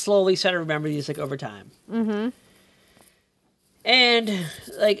she slowly started to remember these like over time. Mm-hmm. And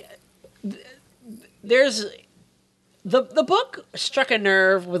like there's the book struck a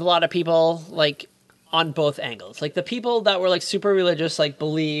nerve with a lot of people, like on both angles. Like the people that were like super religious, like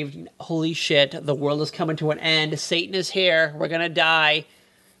believed, holy shit, the world is coming to an end. Satan is here. We're gonna die.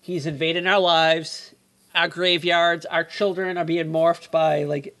 He's invading our lives, our graveyards. Our children are being morphed by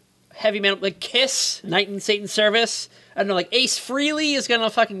like heavy metal, like Kiss, Night in Satan's Service. I don't know, like Ace Frehley is gonna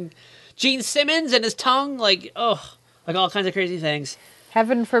fucking Gene Simmons and his tongue, like like all kinds of crazy things.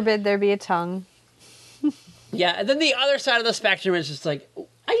 Heaven forbid there be a tongue. Yeah, and then the other side of the spectrum is just like,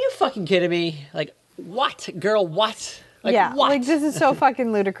 are you fucking kidding me? Like, what, girl? What? Like, yeah, what? like this is so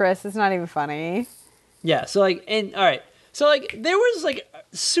fucking ludicrous. It's not even funny. Yeah. So like, and all right. So like, there was like,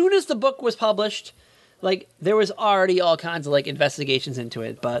 as soon as the book was published, like there was already all kinds of like investigations into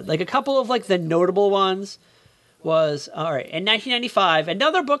it. But like a couple of like the notable ones was all right. In 1995,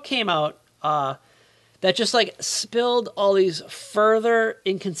 another book came out that just like spilled all these further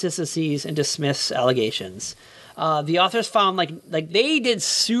inconsistencies and dismissed allegations. The authors found like they did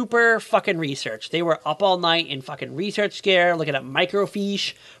super fucking research. They were up all night in fucking research gear, looking at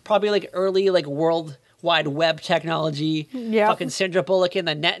microfiche, probably like early like World Wide Web technology. Yeah. Fucking Sandra Bullock in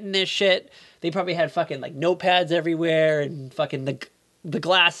the net and this shit. They probably had fucking like notepads everywhere and fucking the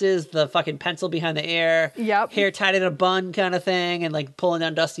glasses, the fucking pencil behind the ear, hair tied in a bun kind of thing, and like pulling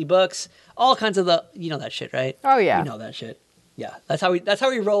down dusty books. All kinds of you know that shit, right? Oh yeah, you know that shit. Yeah, that's how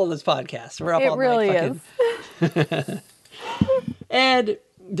we roll this podcast. We're up it all really night. Fucking... And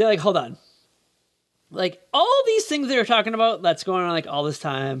they're like, hold on, like all these things they were talking about that's going on like all this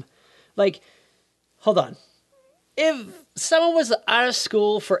time, like, hold on. If someone was out of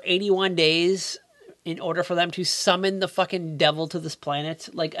school for 81 days in order for them to summon the fucking devil to this planet,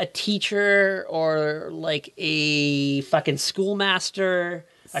 like a teacher or like a fucking schoolmaster,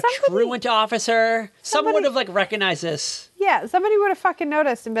 a truant officer, someone would have like recognized this. Yeah, somebody would have fucking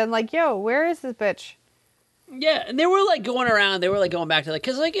noticed and been like, yo, where is this bitch? Yeah, and they were like going around, they were like going back to like,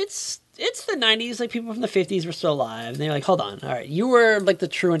 cause like it's the 90s, like people from the 50s were still alive. And they're like, hold on, all right, you were like the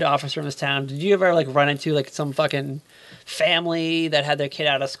truant officer in this town. Did you ever like run into like some fucking family that had their kid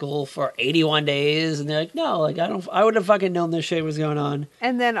out of school for 81 days? And they're like, no, like I would have fucking known this shit was going on.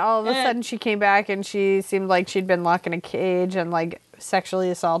 And then all of a sudden she came back and she seemed like she'd been locked in a cage and like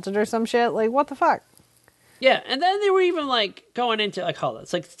sexually assaulted or some shit. Like, what the fuck? Yeah, and then they were even like going into like, hold on,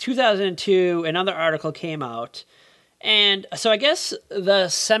 it's like 2002, another article came out. And so I guess the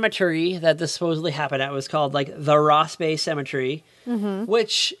cemetery that this supposedly happened at was called like the Ross Bay Cemetery,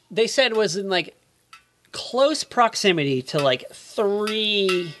 which they said was in like close proximity to like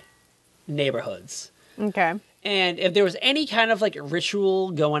 3 neighborhoods. Okay. And if there was any kind of like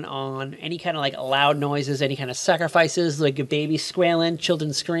ritual going on, any kind of like loud noises, any kind of sacrifices, like a baby squealing,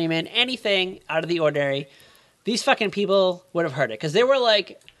 children screaming, anything out of the ordinary, these fucking people would have heard it. Because they were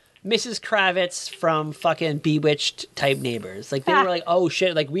like Mrs. Kravitz from fucking Bewitched type neighbors. Like they were like, oh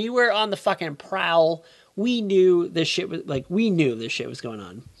shit, like we were on the fucking prowl. We knew this shit was like, we knew this shit was going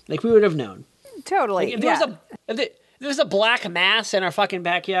on. Like we would have known. Totally. Like, if there was a black mass in our fucking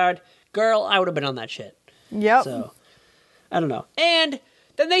backyard, girl, I would have been on that shit. Yep. So, I don't know. And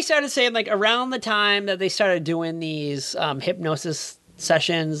then they started saying, like, around the time that they started doing these hypnosis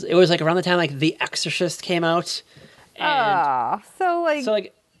sessions, it was, like, around the time, like, The Exorcist came out. And so,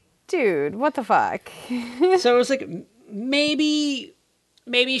 like, dude, what the fuck? So it was, like, maybe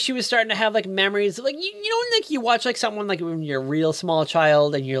she was starting to have, like, memories. Like, you know when, like, you watch, like, someone, like, when you're a real small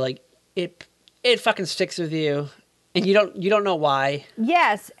child and you're, like, it fucking sticks with you. And you don't know why.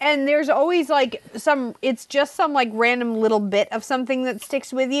 Yes, and there's always like it's just some like random little bit of something that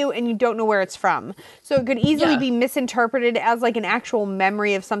sticks with you and you don't know where it's from. So it could easily be misinterpreted as like an actual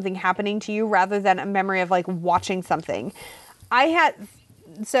memory of something happening to you rather than a memory of like watching something.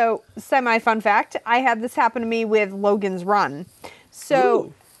 Semi fun fact, I had this happen to me with Logan's Run.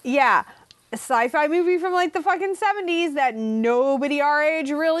 So, yeah, a sci-fi movie from like the fucking 70s that nobody our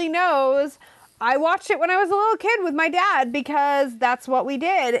age really knows. I watched it when I was a little kid with my dad because that's what we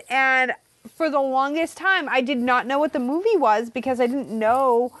did. And for the longest time, I did not know what the movie was because I didn't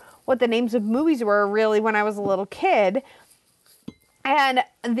know what the names of movies were really when I was a little kid. And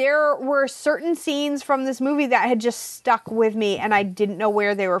there were certain scenes from this movie that had just stuck with me and I didn't know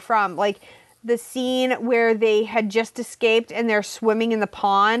where they were from. Like the scene where they had just escaped and they're swimming in the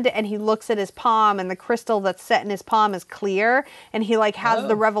pond and he looks at his palm and the crystal that's set in his palm is clear. And he like has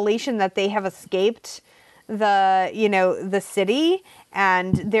the revelation that they have escaped the city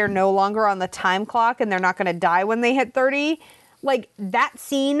and they're no longer on the time clock and they're not going to die when they hit 30. Like that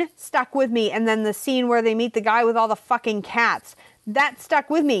scene stuck with me. And then the scene where they meet the guy with all the fucking cats. That stuck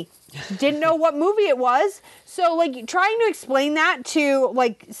with me. Didn't know what movie it was. So, like, trying to explain that to,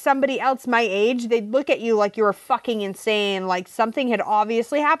 like, somebody else my age, they'd look at you like you were fucking insane. Like, something had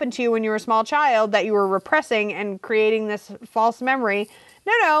obviously happened to you when you were a small child that you were repressing and creating this false memory.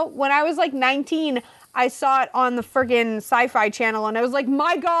 No. When I was, like, 19, I saw it on the friggin' Sci-Fi Channel, and I was like,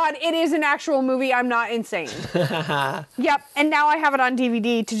 my God, it is an actual movie. I'm not insane. Yep. And now I have it on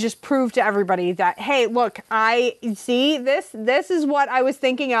DVD to just prove to everybody that, hey, look, I see this. This is what I was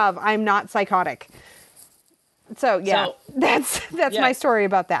thinking of. I'm not psychotic. So, yeah, that's my story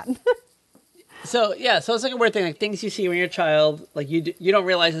about that. So it's like a weird thing. Like, things you see when you're a child, like, you don't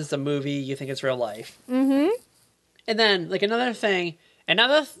realize it's a movie. You think it's real life. Mm-hmm. And then, like, another thing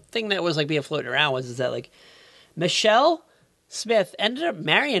that was like being floated around was that like Michelle Smith ended up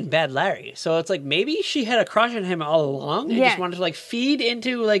marrying Bad Larry. So it's like maybe she had a crush on him all along and just wanted to like feed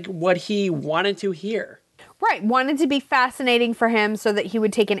into like what he wanted to hear. Right. Wanted to be fascinating for him so that he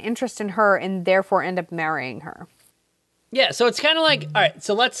would take an interest in her and therefore end up marrying her. Yeah. So it's kind of like, all right,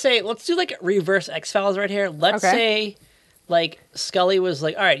 so let's do like reverse X-Files right here. Let's say like Scully was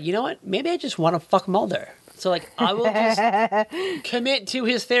like, all right, you know what? Maybe I just want to fuck Mulder. So, like, I will just commit to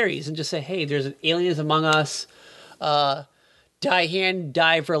his theories and just say, hey, there's aliens among us. Die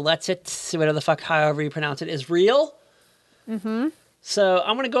Verletzit, whatever the fuck, however you pronounce it, is real. Mm-hmm. So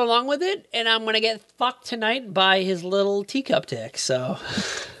I'm going to go along with it, and I'm going to get fucked tonight by his little teacup dick, so.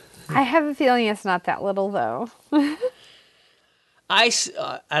 I have a feeling it's not that little, though. I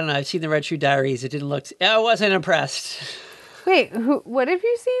don't know, I've seen the Red Shoe Diaries. It didn't look, I wasn't impressed. Wait, what have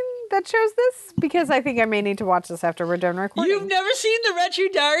you seen that shows this? Because I think I may need to watch this after we're done recording. You've never seen the Red Shoe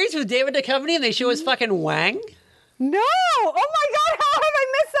Diaries with David Duchovny and they show his fucking wang? No! Oh my God, how have I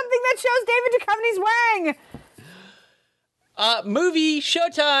missed something that shows David Duchovny's wang? Movie,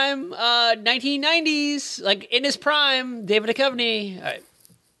 Showtime, 1990s, like in his prime, David Duchovny. All right.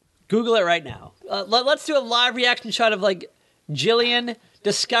 Google it right now. Let's do a live reaction shot of like Jillian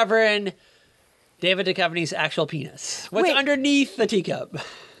discovering David Duchovny's actual penis. What's underneath the teacup?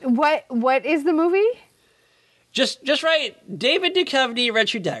 What is the movie? Just write David Duchovny Red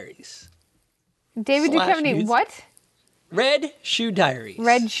Shoe Diaries. David Duchovny news. What? Red Shoe Diaries.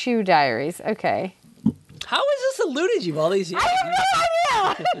 Red Shoe Diaries. Okay. How has this eluded you all these years? I have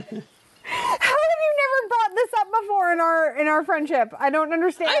no idea. How have you never brought this up before in our friendship? I don't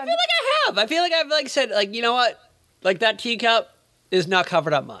understand. I feel like I have. I feel like I've like said like, you know what? Like that teacup is not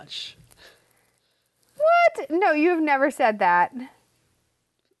covered up much. What? No, you have never said that.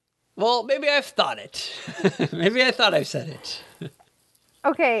 Well, maybe I've thought it. Maybe I thought I've said it.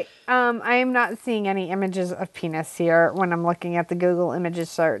 Okay, I am not seeing any images of penis here when I'm looking at the Google Images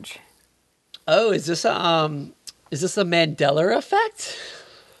search. Oh, is this a Mandela effect?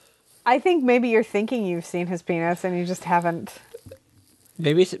 I think maybe you're thinking you've seen his penis and you just haven't.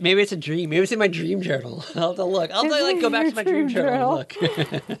 Maybe it's a dream. Maybe it's in my dream journal. I'll have to look. I'll like go back to my dream journal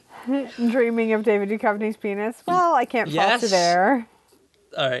and look. Dreaming of David Duchovny's penis. Well, I can't fault you there.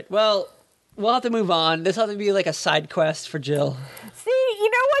 All right. Well, we'll have to move on. This will have to be like a side quest for Jill. See, you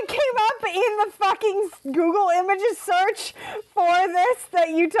know what came up in the fucking Google Images search for this that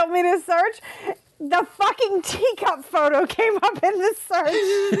you told me to search? The fucking teacup photo came up in the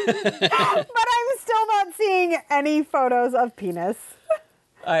search. But I'm still not seeing any photos of penis.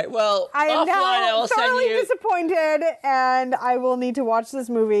 All right, well, I am now thoroughly disappointed, and I will need to watch this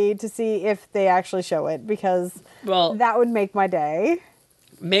movie to see if they actually show it, because that would make my day.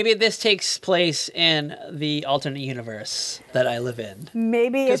 Maybe this takes place in the alternate universe that I live in.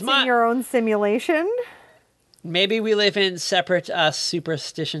 Maybe it's in your own simulation. Maybe we live in separate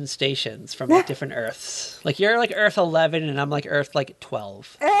superstition stations from like different Earths. Like you're like Earth 11 and I'm like Earth like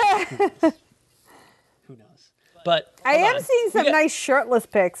 12. Who knows? But I am seeing some nice shirtless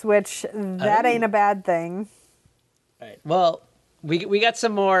pics, which that ain't a bad thing. All right. Well, we got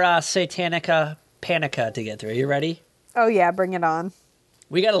some more Satanica Panica to get through. Are you ready? Oh yeah, bring it on.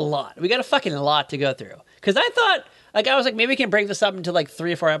 We got a lot. We got a fucking lot to go through. Because I thought, like, I was like, maybe we can break this up into like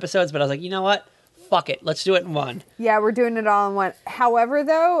 3 or 4 episodes, but I was like, you know what? fuck it. Let's do it in one. Yeah, we're doing it all in one. However,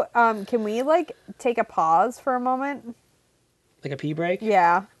 though, can we like take a pause for a moment? Like a pee break?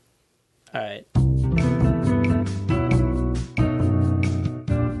 Yeah. All right.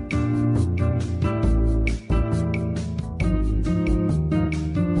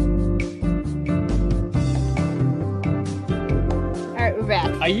 We're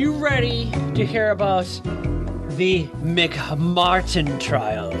back. Are you ready to hear about the McMartin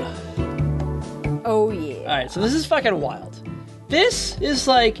trial? Oh, yeah. All right, so this is fucking wild. This is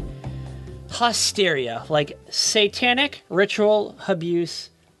like hysteria, like satanic ritual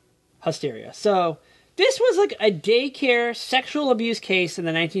abuse hysteria. So this was like a daycare sexual abuse case in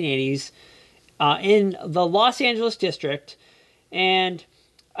the 1980s in the Los Angeles district. And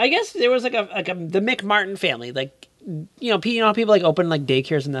I guess there was the McMartin family, like, people like open like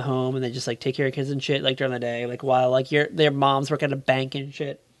daycares in the home and they just like take care of kids and shit like during the day, like while like their moms work at a bank and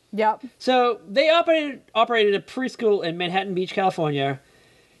shit. Yep. So they operated a preschool in Manhattan Beach, California,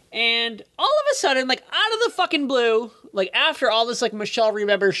 and all of a sudden, like out of the fucking blue, like after all this like Michelle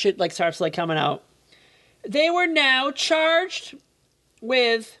Remember shit like starts like coming out, they were now charged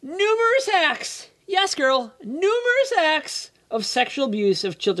with numerous acts. Yes, girl, numerous acts of sexual abuse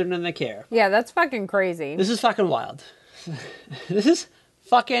of children in the care. Yeah, that's fucking crazy. This is fucking wild. This is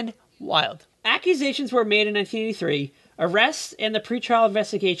fucking wild. Accusations were made in 1983. Arrests and the pretrial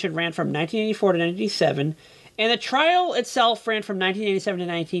investigation ran from 1984 to 1987. And the trial itself ran from 1987 to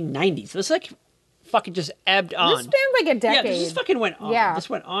 1990. So this like fucking just ebbed on. This spanned like a decade. Yeah, this just fucking went on. Yeah.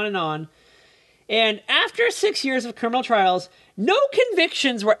 This went on and on. And after 6 years of criminal trials, no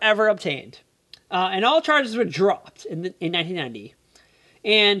convictions were ever obtained. And all charges were dropped in 1990.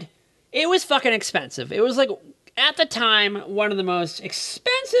 And it was fucking expensive. It was like, at the time, one of the most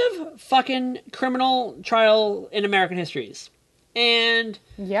expensive fucking criminal trial in American histories. And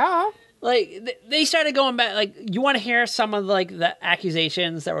yeah, like they started going back. Like, you want to hear some of like the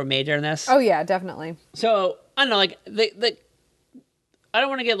accusations that were made during this? Oh yeah, definitely. So I don't know, like I don't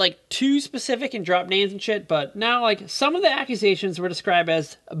want to get like too specific and drop names and shit, but now like some of the accusations were described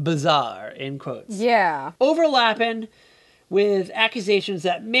as bizarre in quotes. Yeah. Overlapping with accusations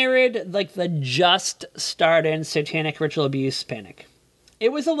that mirrored like the just started satanic ritual abuse panic.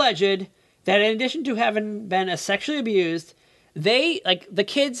 It was alleged that in addition to having been sexually abused, the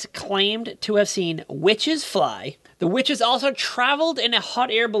kids claimed to have seen witches fly. The witches also traveled in a hot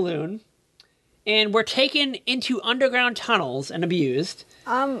air balloon and were taken into underground tunnels and abused.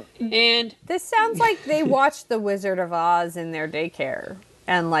 And this sounds like they watched The Wizard of Oz in their daycare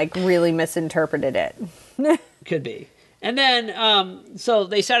and like really misinterpreted it. Could be. And then, so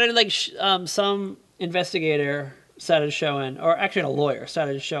they started like some investigator started showing, or actually a lawyer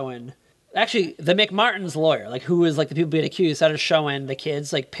started showing. Actually, the McMartin's lawyer, like who was like the people being accused, started showing the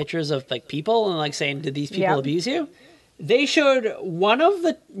kids like pictures of like people and like saying, "Did these people abuse you?" They showed one of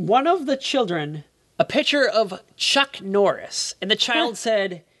the children a picture of Chuck Norris, and the child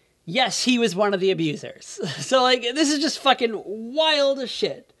said, "Yes, he was one of the abusers." So like this is just fucking wild as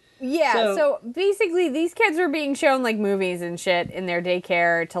shit. Yeah, so basically these kids were being shown like movies and shit in their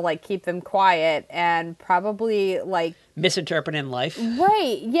daycare to like keep them quiet and probably like misinterpreting life.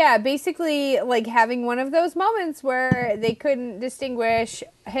 Right. Yeah, basically like having one of those moments where they couldn't distinguish,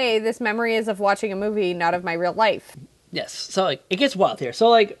 hey, this memory is of watching a movie, not of my real life. Yes. So like it gets wild here. So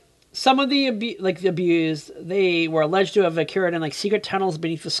like some of the abused, they were alleged to have occurred in like secret tunnels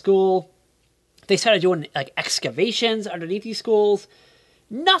beneath the school. They started doing like excavations underneath these schools.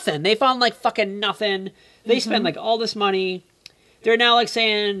 Nothing. They found like fucking nothing. They spent like all this money. They're now like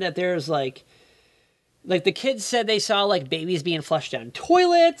saying that there's like the kids said they saw like babies being flushed down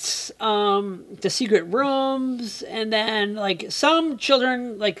toilets, the secret rooms, and then like some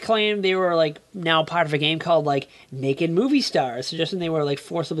children like claimed they were like now part of a game called like Naked Movie Stars, suggesting they were like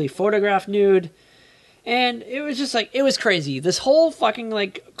forcibly photographed nude. And it was just like, it was crazy. This whole fucking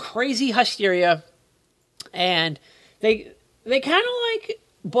like crazy hysteria. And they kind of like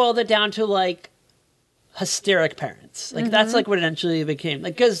boiled it down to like hysteric parents. Like that's like what eventually became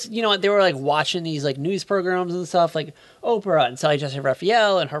like, because you know they were like watching these like news programs and stuff like Oprah and Sally Jessy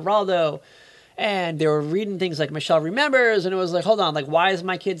Raphael and Geraldo, and they were reading things like Michelle Remembers, and it was like, hold on, like why is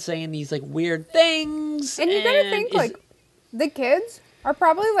my kid saying these like weird things? And you gotta think like the kids are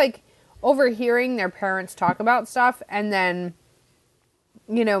probably like overhearing their parents talk about stuff and then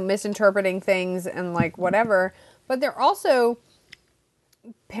misinterpreting things and like whatever, but they're also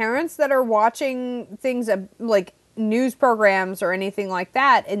parents that are watching things like news programs or anything like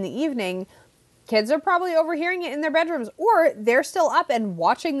that in the evening. Kids are probably overhearing it in their bedrooms, or they're still up and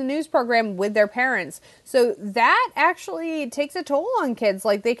watching the news program with their parents. So that actually takes a toll on kids.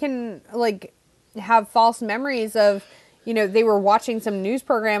 Like they can like have false memories of, you know, they were watching some news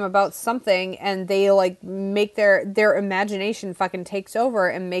program about something and they like make their imagination fucking takes over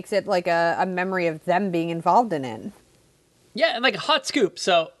and makes it like a memory of them being involved in it. Yeah, and like a hot scoop.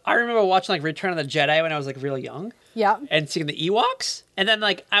 So I remember watching like Return of the Jedi when I was like real young. Yeah. And seeing the Ewoks. And then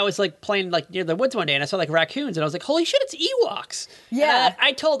like I was like playing like near the woods one day and I saw like raccoons and I was like, holy shit, it's Ewoks. Yeah. And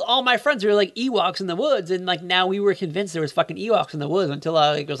I told all my friends we were like Ewoks in the woods, and like now we were convinced there was fucking Ewoks in the woods until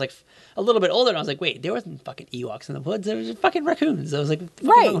I like, was like a little bit older and I was like, wait, there wasn't fucking Ewoks in the woods. There was just fucking raccoons. I was like, what the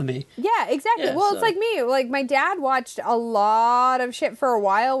fuck is wrong with me? Yeah, exactly. Yeah, well, it's like me. Like my dad watched a lot of shit for a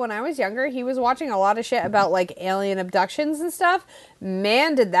while when I was younger. He was watching a lot of shit about like alien abductions and stuff.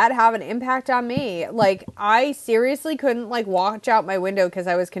 Man, did that have an impact on me. Like I seriously couldn't like watch out my window because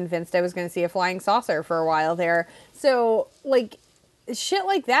I was convinced I was going to see a flying saucer for a while there. So like shit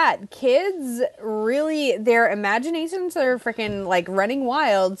like that, kids really, their imaginations are freaking like running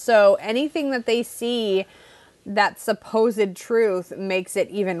wild. So anything that they see that supposed truth makes it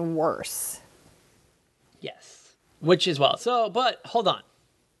even worse. Yes. Which is well. So, but hold on.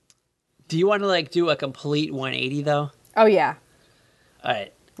 Do you want to like do a complete 180 though? Oh yeah. All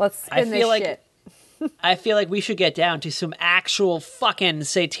right. Let's spin this like, shit. I feel like we should get down to some actual fucking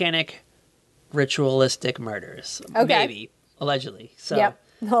satanic ritualistic murders. Okay. Maybe. Allegedly. So, yep.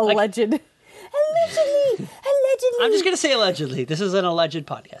 Alleged. Allegedly. I'm just gonna say allegedly. This is an alleged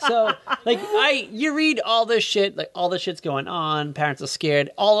podcast. So, like, you read all this shit, like all this shit's going on. Parents are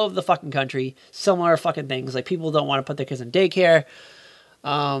scared all over the fucking country. Similar fucking things. Like people don't want to put their kids in daycare.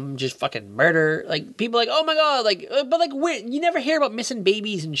 Just fucking murder. Like people are like, oh my god, like, but like, you never hear about missing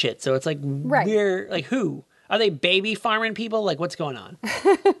babies and shit. So it's like, right. We're like, who are they? Baby farming people? Like, what's going on?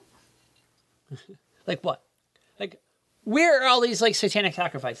 Like what? Like. Where are all these like satanic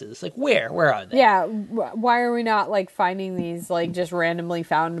sacrifices? Like where are they? Yeah, why are we not like finding these like just randomly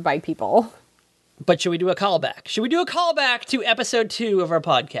found by people? But should we do a callback? Should we do a callback to episode 2 of our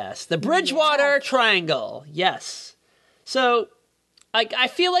podcast, the Bridgewater Triangle? Yes. So, I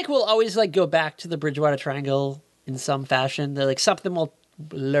feel like we'll always like go back to the Bridgewater Triangle in some fashion. That like something will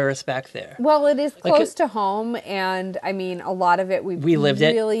lure us back there. Well, it is close to home, and I mean, a lot of it we lived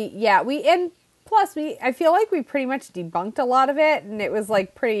really, it. Yeah, plus, I feel like we pretty much debunked a lot of it, and it was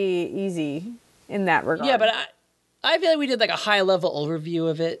like pretty easy in that regard. Yeah, but I feel like we did like a high level overview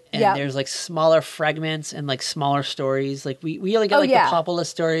of it, and there's like smaller fragments and like smaller stories. Like we only got the Populous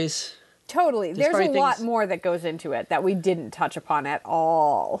stories. Totally, there's a lot more that goes into it that we didn't touch upon at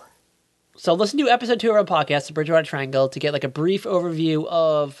all. So listen to episode 2 of our podcast, The Bridgewater Triangle, to get like a brief overview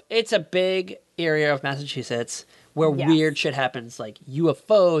of. It's a big area of Massachusetts where weird shit happens, like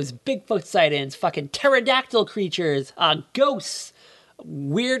UFOs, Bigfoot sightings, fucking pterodactyl creatures, ghosts,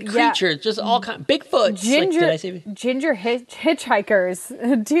 weird creatures, just all kind. Bigfoot. Ginger, like, did I say? Ginger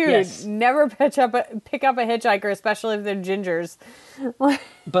hitchhikers, dude. Yes. Never pick up a hitchhiker, especially if they're gingers.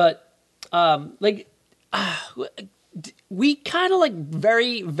 But we kind of like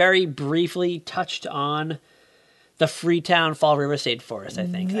very, very briefly touched on the Freetown Fall River State Forest, I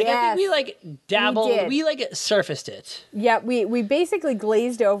think. Like, I think we like dabbled, we like surfaced it. Yeah, we basically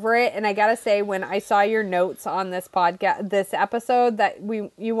glazed over it, and I gotta say, when I saw your notes on this podcast, this episode that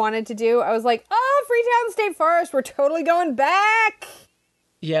you wanted to do, I was like, oh, Freetown State Forest, we're totally going back.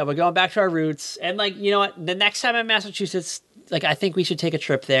 Yeah, we're going back to our roots, and like, you know what, the next time in Massachusetts, like, I think we should take a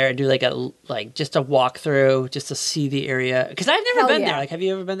trip there and do like just a walkthrough, just to see the area, because I've never been there. Like, have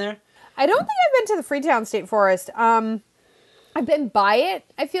you ever been there? I don't think I've been to the Freetown State Forest. I've been by it,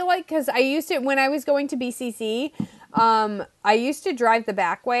 I feel like, because I used to, when I was going to BCC, I used to drive the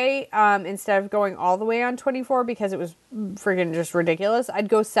back way instead of going all the way on 24 because it was friggin' just ridiculous. I'd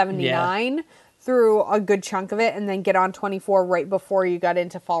go 79 through a good chunk of it and then get on 24 right before you got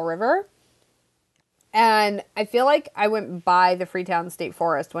into Fall River. And I feel like I went by the Freetown State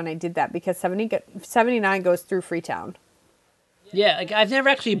Forest when I did that because 79 goes through Freetown. Yeah, like I've never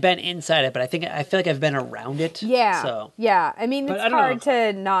actually been inside it, but I feel like I've been around it. Yeah. So. Yeah. I mean, it's hard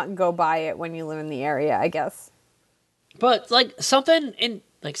to not go by it when you live in the area, I guess. But like something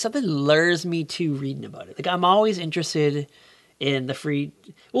lures me to reading about it. Like I'm always interested in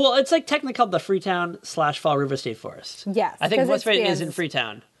it's like technically called the Freetown/Fall River State Forest. Yes. I think most of it is in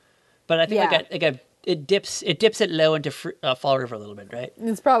Freetown. But I think it dips it low into Fall River a little bit, right?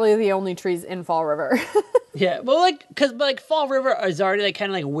 It's probably the only trees in Fall River. Yeah, well, because Fall River is already like kind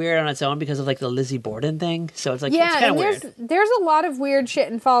of like weird on its own because of like the Lizzie Borden thing. So it's like it's kind of weird. There's a lot of weird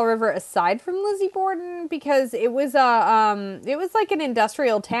shit in Fall River aside from Lizzie Borden because it was like an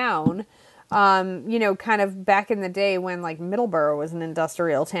industrial town. Kind of back in the day when like Middleborough was an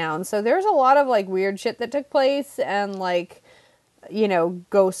industrial town. So there's a lot of like weird shit that took place and like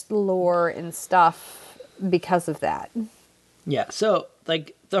ghost lore and stuff because of that. Yeah, so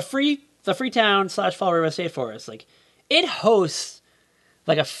like the Freetown / Fall River State Forest, like it hosts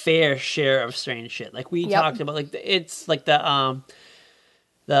like a fair share of strange shit. Like we talked about, like it's like the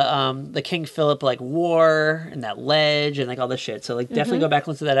King Philip like war and that ledge and like all this shit. So like definitely go back and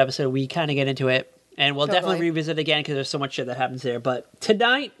listen to that episode. We kind of get into it, and we'll definitely revisit it again because there's so much shit that happens there. But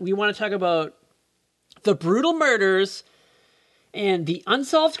tonight we want to talk about the brutal murders and the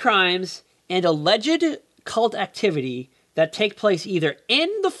unsolved crimes and alleged cult activity that take place either in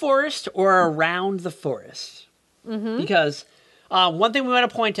the forest or around the forest. Because one thing we want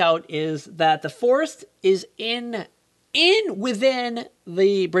to point out is that the forest is within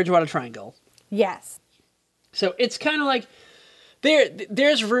the Bridgewater Triangle. Yes. So it's kind of like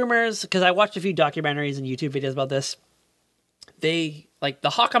there's rumors, because I watched a few documentaries and YouTube videos about this. They like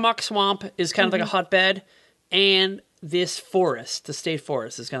the Hockomock Swamp is kind of like a hotbed, and this forest, the state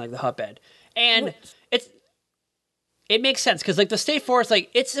forest, is kind of like the hotbed. And it makes sense because like the state forest, like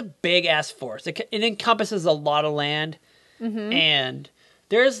it's a big ass forest. It encompasses a lot of land, and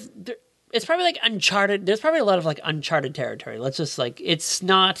it's probably like uncharted. There's probably a lot of like uncharted territory. Let's just like it's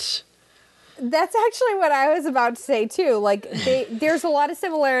not. That's actually what I was about to say too. Like there's a lot of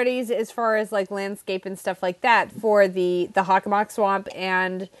similarities as far as like landscape and stuff like that for the Hockomock Swamp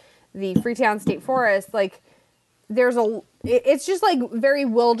and the Freetown State Forest. Like it's just like very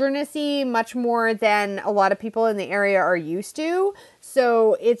wildernessy, much more than a lot of people in the area are used to.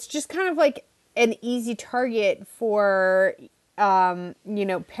 So it's just kind of like an easy target for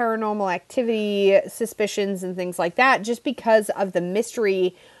paranormal activity suspicions and things like that, just because of the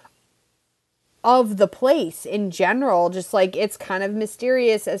mystery of the place in general. Just like it's kind of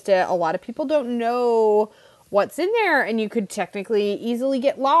mysterious as to a lot of people don't know what's in there, and you could technically easily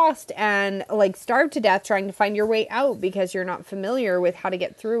get lost and like starve to death trying to find your way out because you're not familiar with how to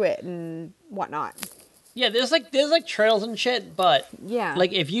get through it and whatnot. Yeah, there's trails and shit, but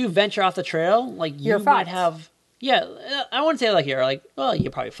like if you venture off the trail, like you might have. Yeah, I wouldn't say like you're like, well,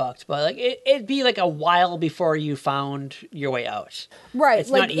 you're probably fucked, but like it'd be like a while before you found your way out. Right,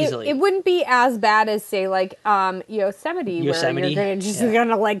 it's like not easily. It wouldn't be as bad as say like Yosemite, where you're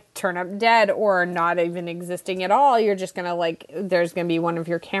gonna like turn up dead or not even existing at all. You're just gonna like there's gonna be one of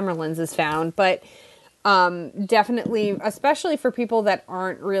your camera lenses found, but definitely, especially for people that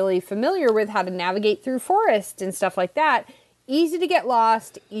aren't really familiar with how to navigate through forest and stuff like that. Easy to get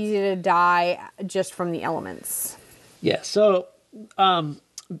lost, easy to die just from the elements. Yeah, so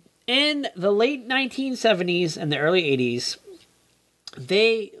in the late 1970s and the early 80s,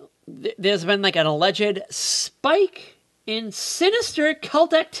 there's been like an alleged spike in sinister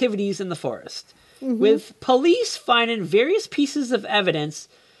cult activities in the forest, with police finding various pieces of evidence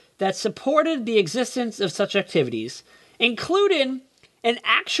that supported the existence of such activities, including an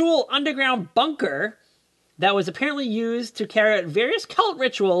actual underground bunker that was apparently used to carry out various cult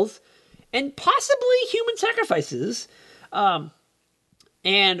rituals and possibly human sacrifices. I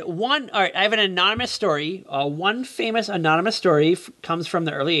have an anonymous story. One famous anonymous story comes from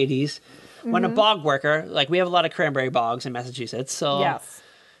the early 80s when a bog worker, like we have a lot of cranberry bogs in Massachusetts. So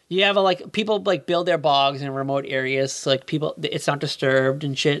you have people like build their bogs in remote areas. So, like it's not disturbed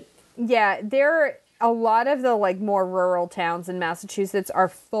and shit. Yeah, a lot of the like more rural towns in Massachusetts are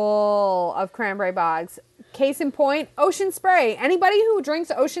full of cranberry bogs. Case in point, Ocean Spray. Anybody who drinks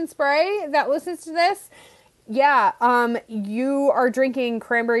Ocean Spray that listens to this, you are drinking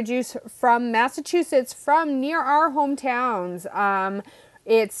cranberry juice from Massachusetts, from near our hometowns.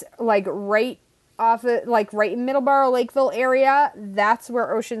 It's like right off of, like right in Middleborough, Lakeville area. That's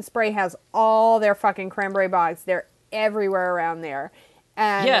where Ocean Spray has all their fucking cranberry bogs. They're everywhere around there.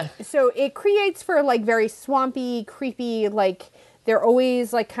 And so it creates for like very swampy, creepy, like they're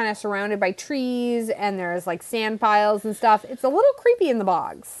always like kind of surrounded by trees and there's like sand piles and stuff. It's a little creepy in the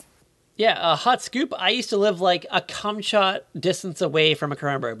bogs. Yeah, a hot scoop. I used to live like a cum shot distance away from a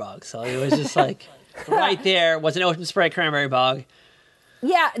cranberry bog. So it was just like right there was an Ocean Spray cranberry bog.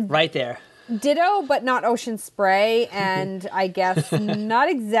 Yeah. Right there. Ditto, but not Ocean Spray. And I guess not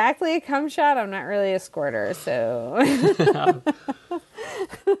exactly a cum shot. I'm not really a squirter, so.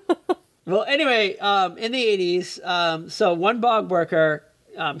 Well, anyway, in the 80s, so one bog worker,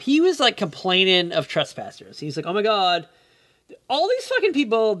 he was like complaining of trespassers. He's like, oh my God, all these fucking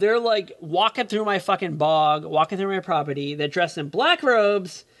people, they're like walking through my fucking bog, walking through my property. They're dressed in black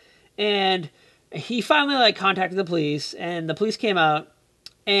robes. And he finally like contacted the police, and the police came out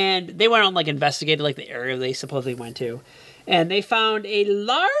and they went out and like investigated like the area they supposedly went to. And they found a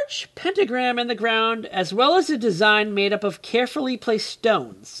large pentagram in the ground, as well as a design made up of carefully placed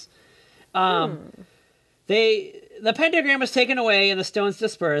stones. The the pentagram was taken away and the stones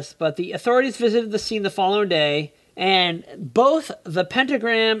dispersed, but the authorities visited the scene the following day, and both the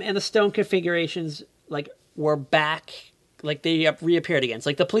pentagram and the stone configurations like were back, like they reappeared again. So,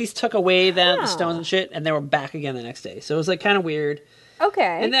 like the police took away the stones and shit, and they were back again the next day. So it was like kind of weird.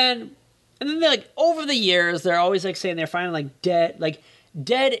 Okay. And then they're like over the years, they're always like saying they're finding like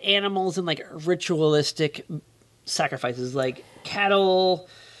dead animals and like ritualistic sacrifices, like cattle.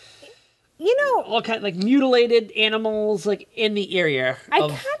 You know, all kind of like mutilated animals, like in the area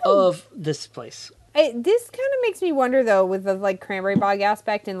of this place. This kind of makes me wonder, though, with the like cranberry bog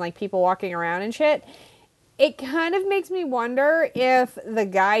aspect and like people walking around and shit. It kind of makes me wonder if the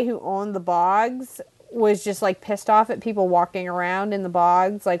guy who owned the bogs was just like pissed off at people walking around in the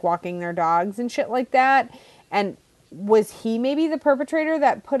bogs, like walking their dogs and shit like that. And was he maybe the perpetrator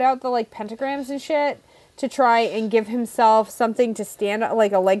that put out the like pentagrams and shit to try and give himself something to stand on,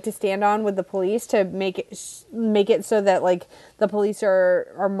 like a leg to stand on with the police, to make it so that like the police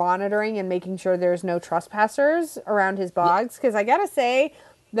are monitoring and making sure there's no trespassers around his bogs? Because I gotta say,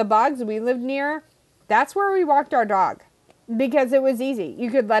 the bogs we lived near, that's where we walked our dog. Because it was easy. You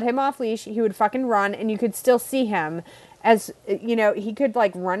could let him off leash, he would fucking run, and you could still see him. As, you know, he could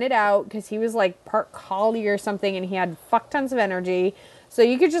like run it out because he was like part collie or something, and he had fuck tons of energy. So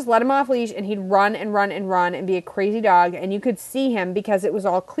you could just let him off leash and he'd run and run and run and be a crazy dog, and you could see him because it was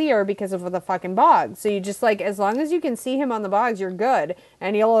all clear because of the fucking bogs. So you just like, as long as you can see him on the bogs, you're good,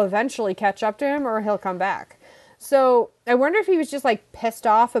 and you'll eventually catch up to him or he'll come back. So I wonder if he was just like pissed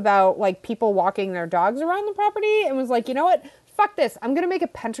off about like people walking their dogs around the property and was like, you know what? Fuck this. I'm going to make a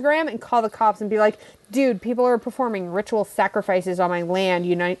pentagram and call the cops and be like, dude, people are performing ritual sacrifices on my land.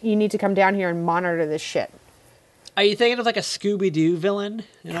 You need to come down here and monitor this shit. Are you thinking of like a Scooby-Doo villain?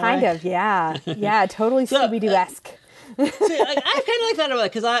 Kind of, yeah. Yeah, totally Scooby-Doo-esque. See, like, I've kind of like that about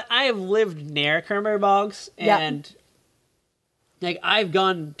it, because I have lived near cranberry bogs, and like I've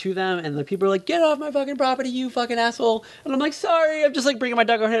gone to them, and the people are like, get off my fucking property, you fucking asshole. And I'm like, sorry, I'm just like bringing my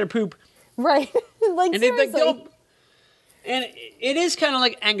dog out here to poop. Right. Like, and seriously. They don't. And it is kind of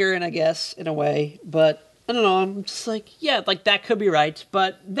like anger, I guess, in a way, but I don't know, I'm just like, yeah, like that could be right.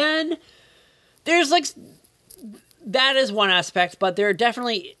 But then there's like, that is one aspect, but there are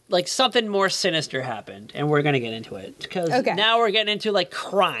definitely like something more sinister happened, and we're going to get into it, because now we're getting into like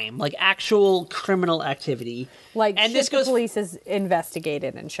crime, like actual criminal activity. Like, and shit the police is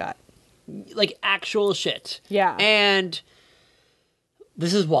investigated and shot. Like actual shit. Yeah. And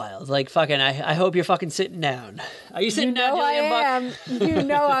this is wild. Like, fucking, I hope you're fucking sitting down. Are you sitting down, Julianne Buck? I am. You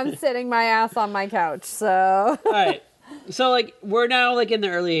know I'm sitting my ass on my couch, so. All right. So, like, we're now, like, in the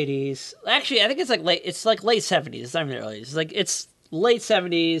early 80s. Actually, I think it's, like, late 70s. It's not even the early 80s. It's, like, it's late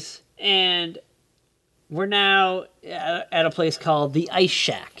 70s, and we're now at a place called the Ice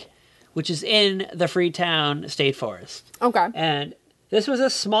Shack, which is in the Freetown State Forest. Okay. And this was a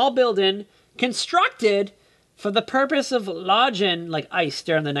small building constructed for the purpose of lodging, like, ice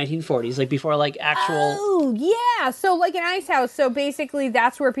during the 1940s, like, before, like, actual... Oh, yeah! So, like an ice house. So, basically,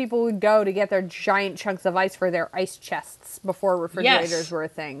 that's where people would go to get their giant chunks of ice for their ice chests before refrigerators were a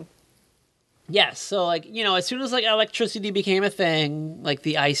thing. Yes. So, like, you know, as soon as, like, electricity became a thing, like,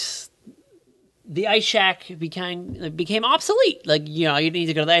 the ice shack became obsolete. Like, you know, you didn't need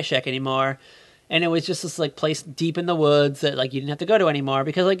to go to the ice shack anymore. And it was just this, like, place deep in the woods that, like, you didn't have to go to anymore.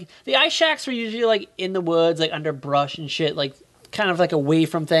 Because, like, the ice shacks were usually, like, in the woods, like, under brush and shit. Like, kind of, like, away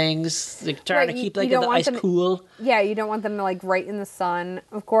from things. Like, trying to keep, like, the ice cool. Yeah, you don't want them, like, right in the sun.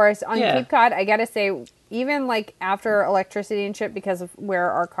 Of course, on Cape Cod, I gotta say, even, like, after electricity and shit, because of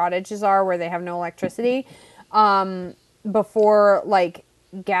where our cottages are, where they have no electricity, before, like,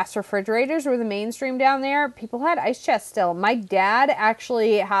 gas refrigerators were the mainstream down there, people had ice chests still. My dad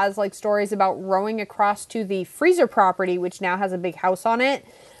actually has like stories about rowing across to the freezer property, which now has a big house on it,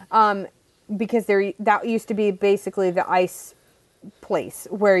 because that used to be basically the ice place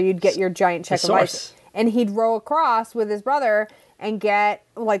where you'd get your giant check of ice, and he'd row across with his brother and get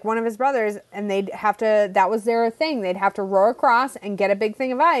like one of his brothers, and that was their thing, they'd have to row across and get a big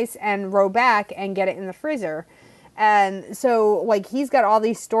thing of ice and row back and get it in the freezer. And so, like, he's got all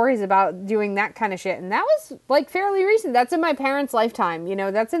these stories about doing that kind of shit. And that was, like, fairly recent. That's in my parents' lifetime. You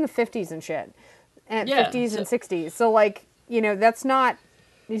know, that's in the 50s and shit. And 50s and 60s. So, like, you know, that's not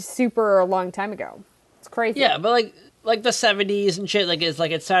super a long time ago. It's crazy. Yeah, but, like the 70s and shit, like,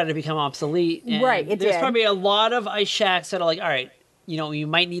 it started to become obsolete. And right, there's probably a lot of ice shacks that are like, all right, you know, you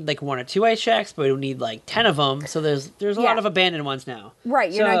might need like 1 or 2 ice shacks, but you need like 10 of them. So there's a lot of abandoned ones now.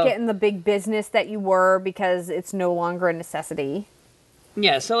 Right, you're not getting the big business that you were because it's no longer a necessity.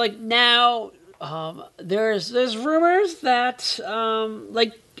 Yeah, so like now there's rumors that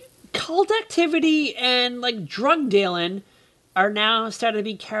like cult activity and like drug dealing are now starting to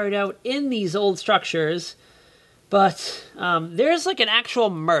be carried out in these old structures. But there's like an actual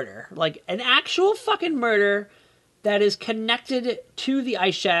murder, like an actual fucking murder that is connected to the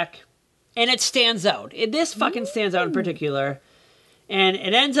Ice Shack, and it stands out. This fucking stands out in particular. And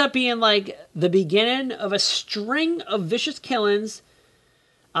it ends up being like the beginning of a string of vicious killings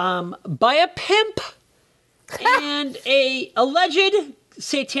by a pimp and a alleged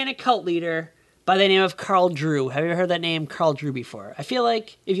satanic cult leader by the name of Carl Drew. Have you heard that name, Carl Drew, before? I feel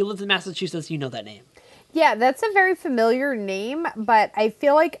like if you lived in Massachusetts, you know that name. Yeah, that's a very familiar name, but I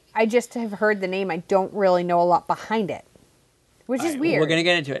feel like I just have heard the name. I don't really know a lot behind it, which is weird. We're going to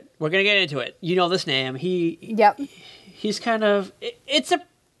get into it. You know this name. He's kind of...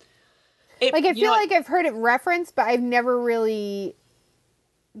 I feel like I've heard it referenced, but I've never really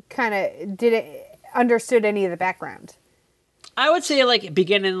kind of understood any of the background. I would say, like,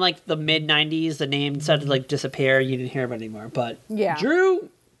 beginning, like, the mid-90s, the name started to, like, disappear. You didn't hear of it anymore. But yeah. Drew,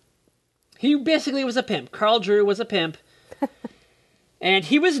 he basically was a pimp. Carl Drew was a pimp. And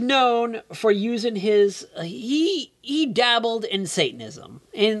he was known for using his... He dabbled in Satanism.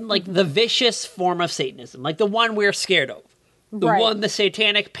 In, like, the vicious form of Satanism. Like, the one we're scared of. The one the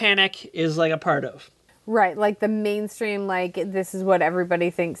satanic panic is, like, a part of. Right, like the mainstream, like, this is what everybody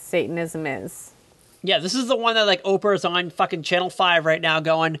thinks Satanism is. Yeah, this is the one that, like, Oprah's on fucking Channel 5 right now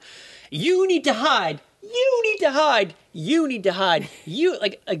going, you need to hide. You need to hide. You need to hide. You,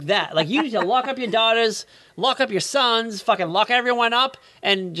 like that. Like, you need to lock up your daughters, lock up your sons, fucking lock everyone up,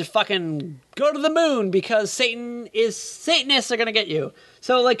 and just fucking go to the moon because Satanists are gonna get you.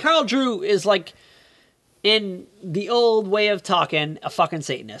 So, like, Carl Drew is, like, in the old way of talking, a fucking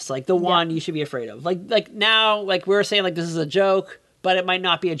Satanist. Like, the one you should be afraid of. Like now, like, we're saying, like, this is a joke, but it might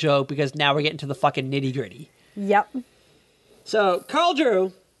not be a joke because now we're getting to the fucking nitty-gritty. Yep. So, Carl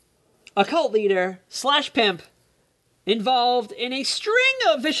Drew, a cult leader / pimp, involved in a string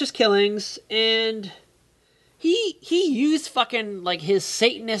of vicious killings, and he used fucking, like, his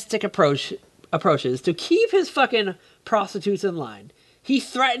Satanistic approaches to keep his fucking prostitutes in line. He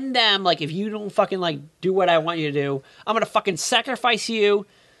threatened them, like, if you don't fucking, like, do what I want you to do, I'm gonna fucking sacrifice you.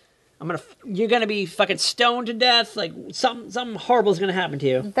 You're gonna be fucking stoned to death. Like, something horrible is gonna happen to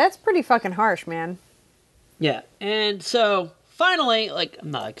you. That's pretty fucking harsh, man. Yeah, and so finally, like,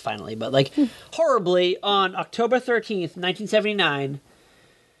 not like finally, but like horribly, on October 13th, 1979,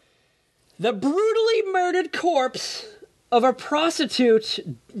 the brutally murdered corpse of a prostitute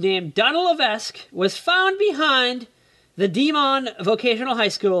named Donna Levesque was found behind the Demon Vocational High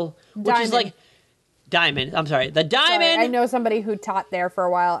School, which is like Diamond. I'm sorry, the Diamond. Sorry, I know somebody who taught there for a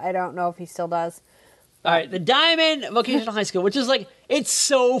while. I don't know if he still does. All right, the Diamond Vocational High School, which is like, it's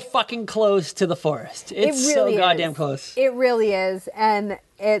so fucking close to the forest. It's really so goddamn close. It really is, and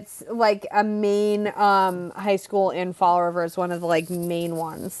it's like a main high school in Fall River. It's one of the like main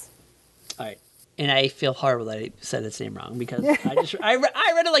ones. All right, and I feel horrible that I said its name wrong because I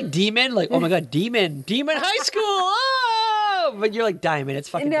read it like Demon, like, oh my god, Demon High School. Oh, but you're like Diamond. It's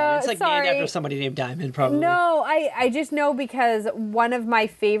fucking Diamond. It's like named after somebody named Diamond, probably. No, I just know because one of my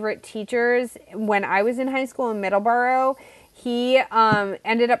favorite teachers when I was in high school in Middleborough, he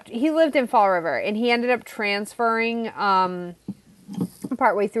lived in Fall River, and he ended up transferring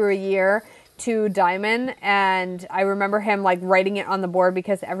partway through a year to Diamond, and I remember him like writing it on the board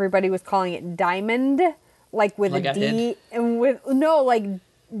because everybody was calling it Diamond, like with a D and like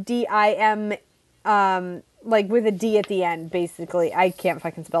DIM, like with a D at the end, basically. I can't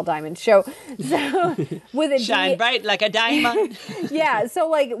fucking spell diamond. So with a shine bright like a diamond. Yeah, so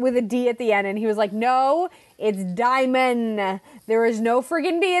like with a D at the end, and he was like, no, it's Diamond. There is no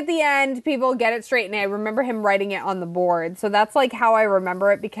friggin' D at the end. People get it straight. And I remember him writing it on the board. So that's like how I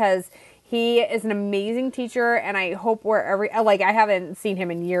remember it, because he is an amazing teacher, and I hope I haven't seen him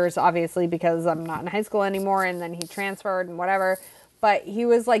in years, obviously, because I'm not in high school anymore, and then he transferred and whatever. But he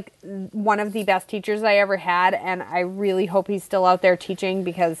was like one of the best teachers I ever had, and I really hope he's still out there teaching,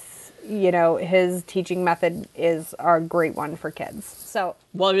 because, you know, his teaching method is a great one for kids. So,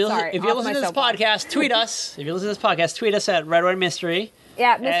 well, if you listen to this podcast, tweet us. If you listen to this podcast, tweet us at Red White Mystery.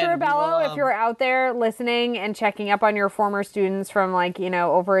 Yeah, Mr. Abello, if you're out there listening and checking up on your former students from, like, you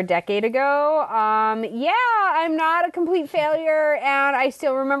know, over a decade ago, yeah, I'm not a complete failure, and I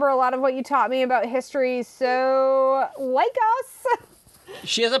still remember a lot of what you taught me about history, so like us.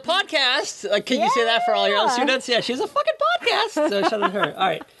 She has a podcast. Can you say that for all your other students? Yeah, she has a fucking podcast. So shout out to her. All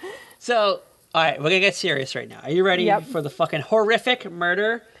right. So, all right, we're going to get serious right now. Are you ready for the fucking horrific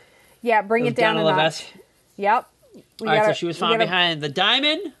murder? Yeah, bring it down a notch. Yep. All right, so she was found behind the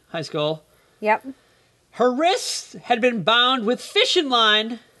Diamond High School. Yep. Her wrists had been bound with fishing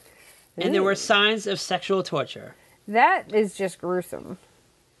line and there were signs of sexual torture. That is just gruesome.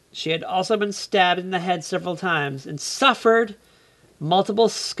 She had also been stabbed in the head several times and suffered multiple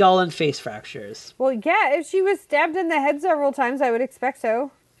skull and face fractures. Well, yeah, if she was stabbed in the head several times, I would expect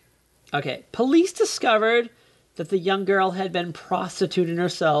so. Okay, police discovered that the young girl had been prostituting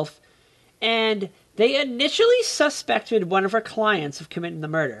herself, and they initially suspected one of her clients of committing the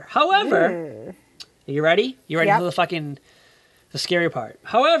murder. However, you ready? You ready for the scary part?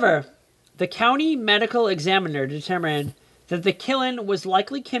 However, the county medical examiner determined that the killing was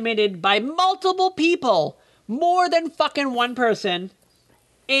likely committed by multiple people, more than fucking one person,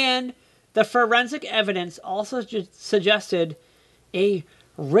 and the forensic evidence also suggested a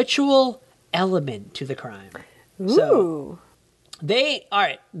ritual element to the crime. Ooh. So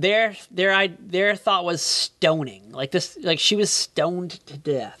their thought was stoning. Like she was stoned to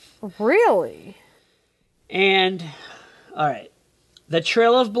death. Really? And all right. The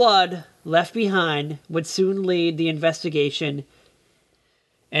trail of blood left behind would soon lead the investigation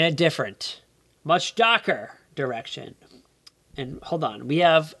in a different, much darker direction. And hold on, we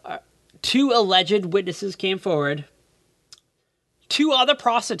have 2 alleged witnesses came forward. 2 other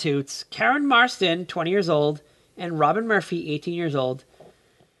prostitutes, Karen Marston, 20 years old, and Robin Murphy, 18 years old.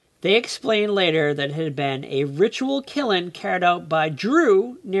 They explained later that it had been a ritual killing carried out by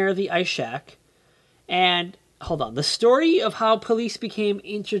Drew near the ice shack. And hold on, the story of how police became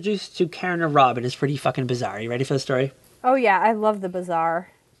introduced to Karen and Robin is pretty fucking bizarre. You ready for the story? Oh yeah, I love the bizarre.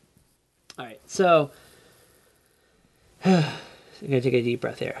 All right, so I'm gonna take a deep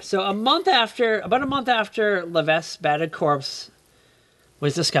breath here. So about a month after Levesque's battered corpse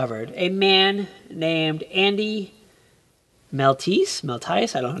was discovered, a man named Andy Maltese, I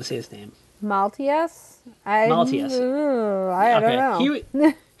don't know how to say his name. Maltese? Maltese. I don't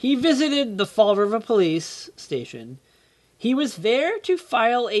know. He visited the Fall River Police Station. He was there to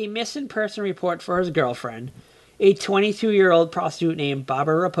file a missing person report for his girlfriend, a 22-year-old prostitute named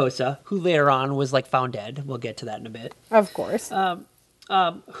Barbara Raposa, who later on was found dead. We'll get to that in a bit. Of course.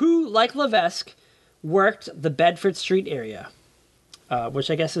 Who, like Levesque, worked the Bedford Street area, which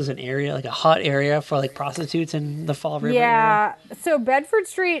I guess is an area, a hot area for prostitutes in the Fall River area. So Bedford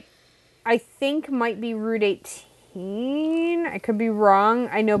Street, I think, might be Route 18. I could be wrong.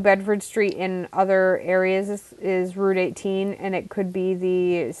 I know Bedford Street in other areas is Route 18, and it could be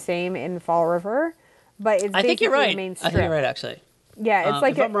the same in Fall River. But it's I think you're right. Main I think you're right, actually. Yeah,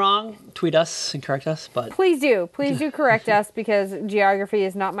 it's if I'm wrong, tweet us and correct us. But please do correct us, because geography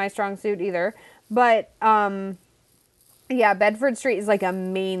is not my strong suit either. But yeah, Bedford Street is a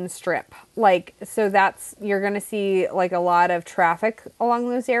main strip. So you're going to see a lot of traffic along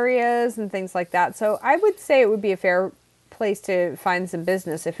those areas and things like that. So I would say it would be a fair place to find some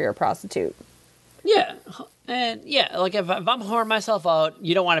business if you're a prostitute. Yeah. And yeah, if I'm whoring myself out,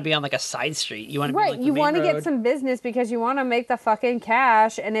 you don't want to be on a side street. You want to be you want to get some business because you want to make the fucking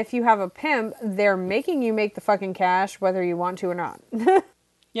cash. And if you have a pimp, they're making you make the fucking cash whether you want to or not.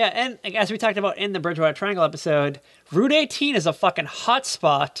 Yeah, and as we talked about in the Bridgewater Triangle episode, Route 18 is a fucking hot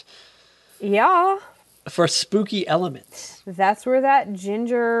spot. Yeah. For spooky elements. That's where that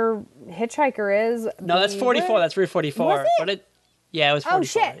ginger hitchhiker is. No, that's 44. That's Route 44. Was it? But it was 44. Oh,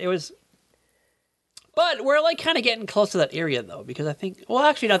 shit. It was. But we're kind of getting close to that area though, because I think. Well,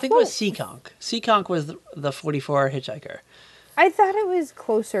 actually, no, I think it was Seekonk. Seekonk was the 44 hitchhiker. I thought it was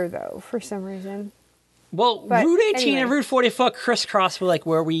closer though, for some reason. Well, Route 18 and Route 44 crisscross with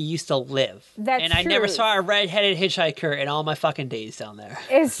where we used to live. That's and true. I never saw a red-headed hitchhiker in all my fucking days down there.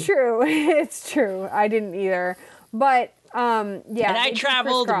 It's true. It's true. I didn't either. But yeah. And I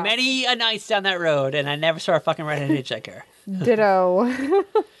traveled many a nights down that road, and I never saw a fucking red-headed hitchhiker. Ditto.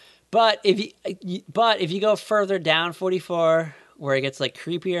 But if you go further down 44, where it gets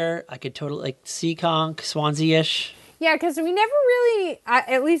creepier, I could totally Seekonk, Swansea-ish. Yeah, because we never really,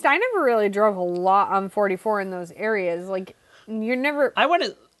 at least I never really drove a lot on 44 in those areas. You're never. I went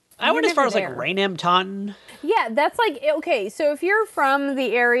as far as Raynham, Taunton. Yeah, that's okay. So if you're from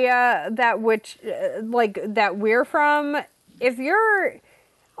the area that we're from, if you're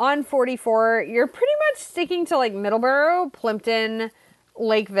on 44, you're pretty much sticking to Middleborough, Plimpton,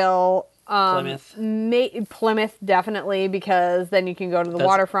 Lakeville. Plymouth. Plymouth, definitely, because then you can go to the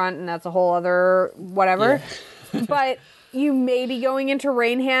waterfront, and that's a whole other whatever. Yeah. But you may be going into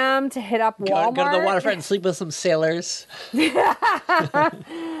Raynham to hit up Walmart. Go to the waterfront and sleep with some sailors. Yeah,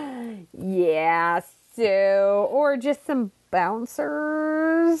 so, or just some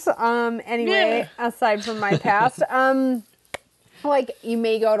bouncers. Anyway, aside from my past, you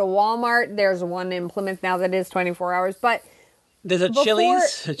may go to Walmart. There's one in Plymouth now that is 24 hours, but there's a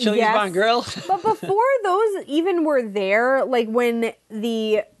Chili's Bar and Grill. But before those even were there, when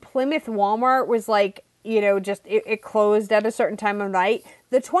the Plymouth Walmart was like, just it closed at a certain time of night.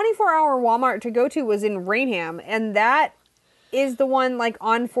 The 24-hour Walmart to go to was in Rainham, and that is the one like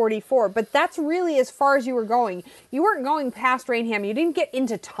on 44. But that's really as far as you were going. You weren't going past Rainham. You didn't get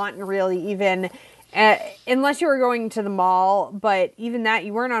into Taunton really even. Unless you were going to the mall, but even that,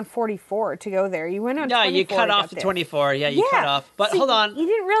 you weren't on 44 to go there. You went on 24. No, you cut off the 24. Yeah, you cut off. But hold on. You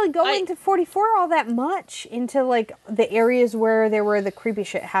didn't really go into 44 all that much, into like the areas where there were the creepy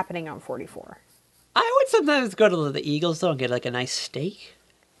shit happening on 44. I would sometimes go to the Eagles, though, and get like a nice steak.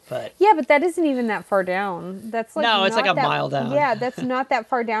 But yeah, but that isn't even that far down. That's like no, it's like a mile down. Yeah, that's not that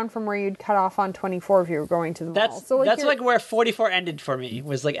far down from where you'd cut off on 24 if you were going to the mall. So like that's like where 44 ended for me,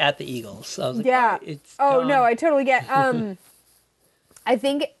 was like at the Eagles. So I was like, yeah. It's gone. No, I totally get. I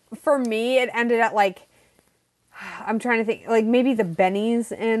think for me it ended at like, I'm trying to think, like maybe the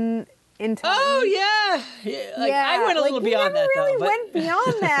Bennies in Taunton. Oh yeah. Like, I went a little beyond that though. Really went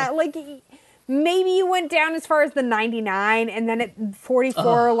beyond that. Like. Maybe you went down as far as the 99, and then at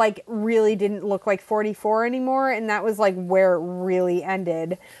 44, like, really didn't look like 44 anymore, and that was, like, where it really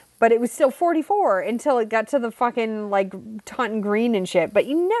ended. But it was still 44 until it got to the fucking, like, Taunton Green and shit. But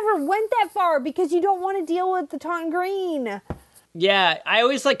you never went that far because you don't want to deal with the Taunton Green. Yeah, I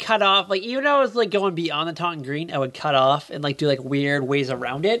always, like, cut off. Like, even though I was, like, going beyond the Taunton Green, I would cut off and, like, do, like, weird ways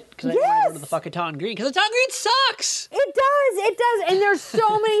around it. Because I didn't want to go to the fucking Taunton Green. Because the Taunton Green sucks! It does. And there's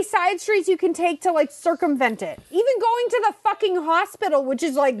so many side streets you can take to, like, circumvent it. Even going to the fucking hospital, which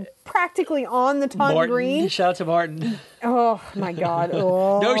is, like, practically on the Taunton Green. Shout out to Morton. Oh, my God.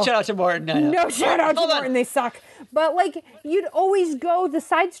 Oh. No shout out to Morton. No shout out to Morton. They suck. But, like, you'd always go the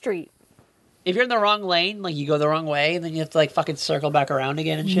side street. If you're in the wrong lane, like, you go the wrong way, and then you have to, like, fucking circle back around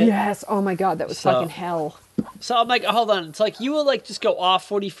again and shit. Yes. Oh, my God. That was fucking hell. So I'm like, hold on. It's like, you will, like, just go off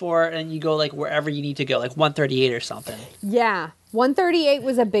 44, and you go, like, wherever you need to go, like 138 or something. Yeah. 138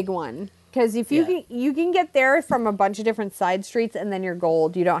 was a big one. Because if you can get there from a bunch of different side streets, and then you're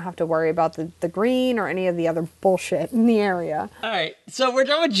gold. You don't have to worry about the green or any of the other bullshit in the area. All right, so we're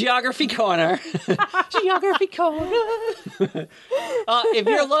done with Geography Corner. Geography Corner. If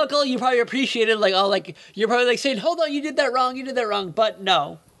you're local, you probably appreciate it. Like, you're probably like saying, "Hold on, you did that wrong." But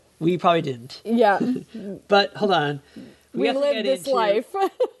no, we probably didn't. Yeah. But hold on, we lived this life.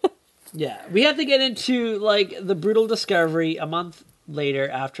 Yeah, we have to get into like the brutal discovery a month later,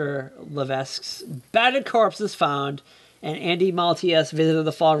 after Levesque's battered corpse is found, and Andy Maltese visited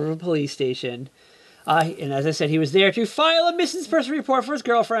the Fall River police station. And as I said, he was there to file a missing person report for his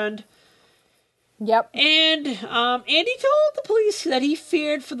girlfriend. Yep. And Andy told the police that he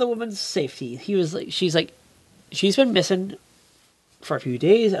feared for the woman's safety. He was like, she's been missing for a few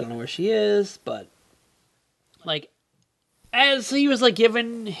days. I don't know where she is, but like, as he was like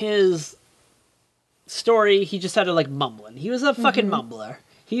given his story, he just started like mumbling. He was a fucking mumbler.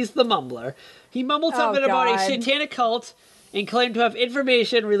 He's the mumbler. He mumbled something about a satanic cult and claimed to have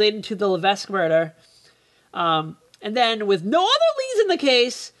information relating to the Levesque murder. And then, with no other leads in the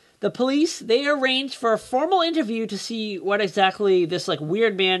case, the police, they arranged for a formal interview to see what exactly this like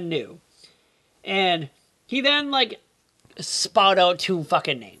weird man knew. And he then like spout out 2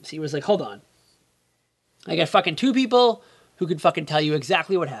 fucking names. He was like, hold on. I got fucking 2 people who could fucking tell you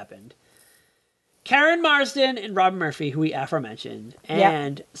exactly what happened. Karen Marsden and Robin Murphy, who we aforementioned.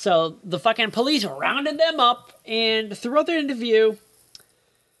 And so the fucking police rounded them up, and throughout their interview,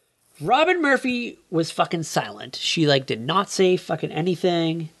 Robin Murphy was fucking silent. She like did not say fucking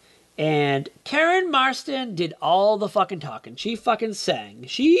anything. And Karen Marsden did all the fucking talking. She fucking sang.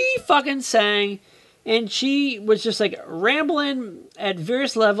 And she was just like rambling at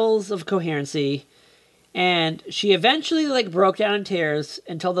various levels of coherency. And she eventually, like, broke down in tears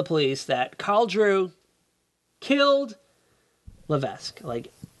and told the police that Carl Drew killed Levesque.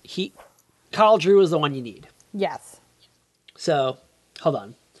 Like, Carl Drew is the one you need. Yes. So, hold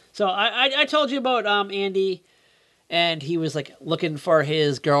on. So, I told you about Andy, and he was, like, looking for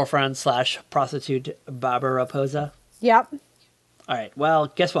his girlfriend / prostitute, Barbara Raposa. Yep. All right, well,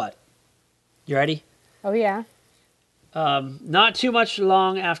 guess what? You ready? Oh, yeah. Not too much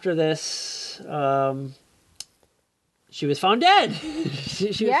long after this, she was found dead. she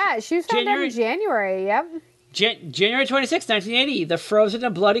was found dead in January, yep. January 26, 1980, the frozen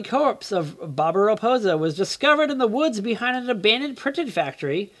and bloody corpse of Barbara Raposa was discovered in the woods behind an abandoned printing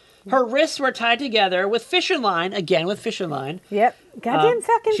factory. Her wrists were tied together with fishing line, again with fishing line. Yep. Goddamn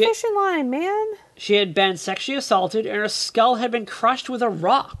fucking fishing line, man. She had been sexually assaulted, and her skull had been crushed with a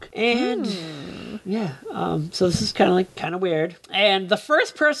rock. And so this is kind of weird. And the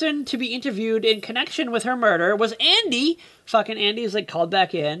first person to be interviewed in connection with her murder was Andy. Fucking Andy is like called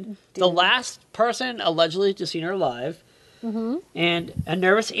back in. Dude. The last person allegedly to seen her alive. And a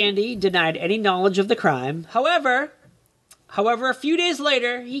nervous Andy denied any knowledge of the crime. However, a few days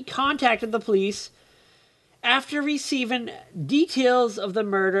later, he contacted the police after receiving details of the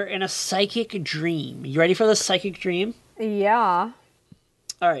murder in a psychic dream. You ready for the psychic dream? Yeah.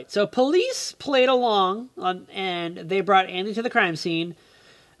 All right, so police played along, and they brought Andy to the crime scene,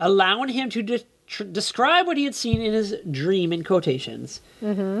 allowing him to describe what he had seen in his dream, in quotations.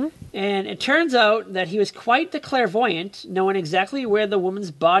 Mm-hmm. And it turns out that he was quite the clairvoyant, knowing exactly where the woman's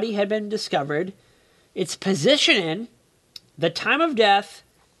body had been discovered, its positioning, the time of death,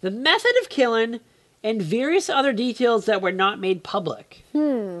 the method of killing, and various other details that were not made public.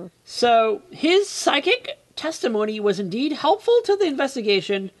 So his psychic testimony was indeed helpful to the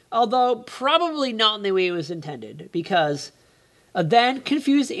investigation, although probably not in the way it was intended, because a then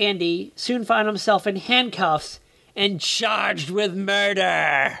confused Andy soon found himself in handcuffs and charged with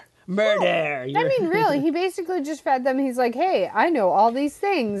murder. Murder! I mean, really, he basically just fed them. He's like, hey, I know all these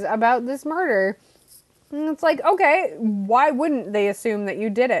things about this murder. And it's like, okay, why wouldn't they assume that you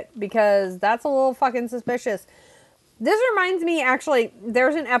did it? Because that's a little fucking suspicious. This reminds me, actually,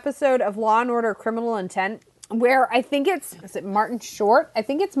 there's an episode of Law & Order Criminal Intent where I think is it Martin Short? I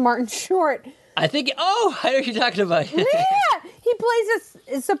think it's Martin Short. I know what you're talking about. Yeah! He plays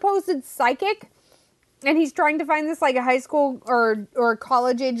a supposed psychic, and he's trying to find this, like, a high school or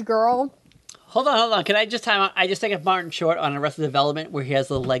college-age girl. Hold on. Can I just time out? I just think of Martin Short on Arrested Development where he has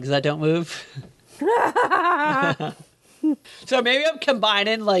the legs that don't move. So maybe I'm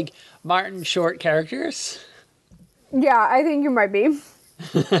combining, like, Martin Short characters? Yeah, I think you might be.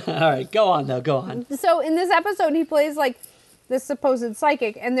 All right, go on, though. Go on. So in this episode, he plays, like, this supposed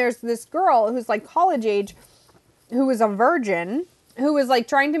psychic, and there's this girl who's, like, college age, who was a virgin, who was, like,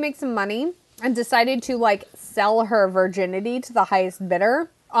 trying to make some money, and decided to, like, sell her virginity to the highest bidder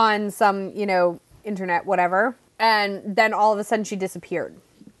on some, internet, whatever. And then all of a sudden she disappeared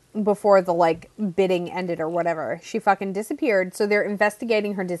before the, like, bidding ended or whatever. She fucking disappeared, so they're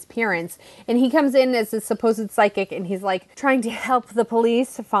investigating her disappearance. And he comes in as a supposed psychic, and he's, like, trying to help the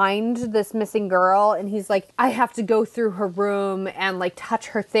police find this missing girl. And he's like, I have to go through her room and, like, touch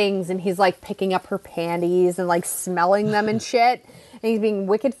her things. And he's, like, picking up her panties and, like, smelling them and shit. And he's being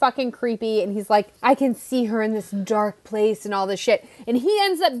wicked fucking creepy. And he's like, I can see her in this dark place and all this shit. And he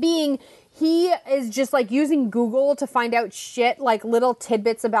ends up being... He is just, like, using Google to find out shit, like, little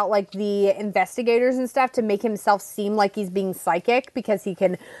tidbits about, like, the investigators and stuff to make himself seem like he's being psychic because he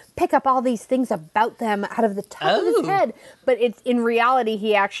can pick up all these things about them out of the top of his head. But it's in reality,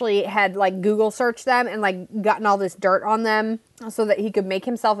 he actually had, like, Google searched them and, like, gotten all this dirt on them so that he could make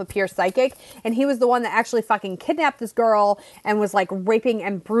himself appear psychic. And he was the one that actually fucking kidnapped this girl and was, like, raping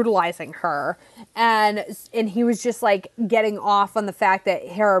and brutalizing her. And he was just, like, getting off on the fact that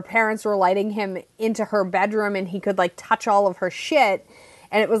her parents were lighting him into her bedroom and he could, like, touch all of her shit.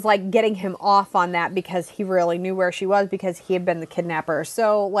 And it was, like, getting him off on that because he really knew where she was because he had been the kidnapper.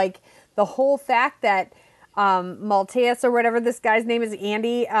 So, like, the whole fact that Maltese or whatever this guy's name is,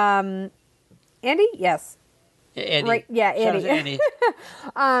 Andy, Andy? Yes. Andy. Right? Yeah, Andy. Shout out to Andy.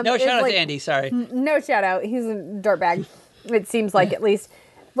 No, shout out to Andy, sorry. No shout out. He's a dirtbag. It seems like, at least.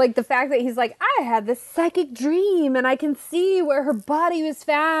 Like, the fact that he's like, I had this psychic dream and I can see where her body was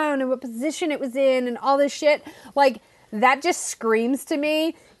found and what position it was in and all this shit. Like, that just screams to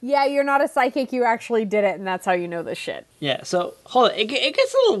me, yeah, you're not a psychic, you actually did it, and that's how you know this shit. Yeah, so, hold on. It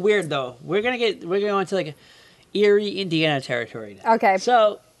gets a little weird, though. We're going to go into, like, Erie, Indiana territory now. Okay.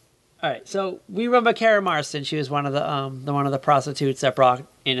 So... All right, so we remember Kara Marston. She was one of the prostitutes that brought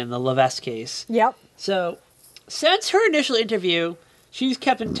in the Levesque case. Yep. So since her initial interview, she's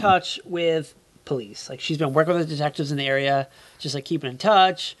kept in touch with police. Like, she's been working with the detectives in the area, just, like, keeping in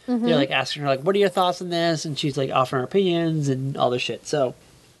touch. Mm-hmm. They're, like, asking her, like, what are your thoughts on this? And she's, like, offering her opinions and all this shit. So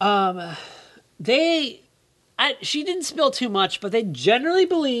she didn't spill too much, but they generally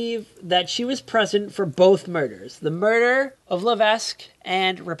believe that she was present for both murders. The murder of Levesque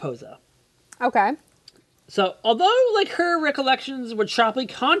and Raposa. Okay. So, although, like, her recollections would sharply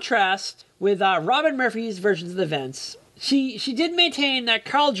contrast with Robin Murphy's versions of the events, she did maintain that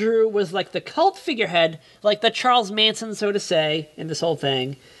Carl Drew was, like, the cult figurehead, like the Charles Manson, so to say, in this whole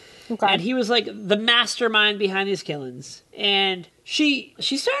thing. Okay. And he was, like, the mastermind behind these killings. And she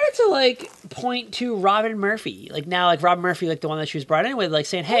started to, like, point to Robin Murphy. Like, now, like, Robin Murphy, like, the one that she was brought in with, like,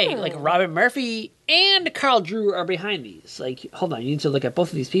 saying, hey, like, Robin Murphy and Carl Drew are behind these. Like, hold on, you need to look at both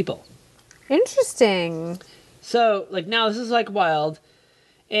of these people. Interesting. So, like, now this is, like, wild.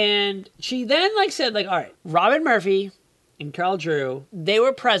 And she then, like, said, like, all right, Robin Murphy and Carl Drew, they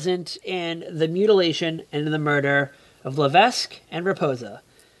were present in the mutilation and in the murder of Levesque and Raposa.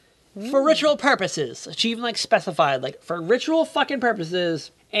 for ritual purposes. She even like specified like for ritual fucking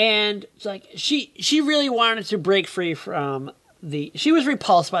purposes. And it's like she really wanted to break free from she was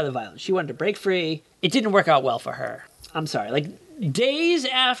repulsed by the violence. She wanted to break free. It didn't work out well for her. I'm sorry. Like days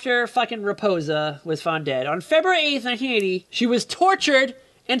after fucking Raposa was found dead, on February 8th, 1980, she was tortured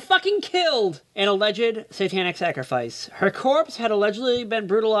and fucking killed in alleged satanic sacrifice. Her corpse had allegedly been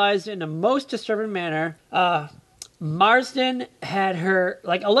brutalized in a most disturbing manner. Marsden had her,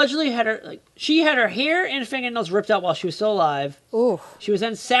 she had her hair and fingernails ripped out while she was still alive. Ooh. She was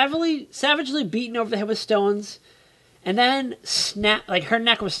then savagely beaten over the head with stones, and then her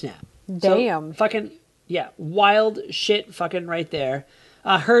neck was snapped. Damn. So, fucking, yeah, wild shit fucking right there.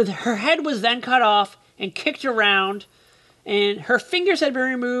 Her head was then cut off and kicked around, and her fingers had been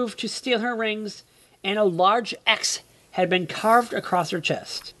removed to steal her rings, and a large X had been carved across her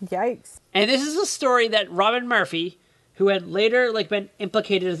chest. Yikes. And this is a story that Robin Murphy, who had later been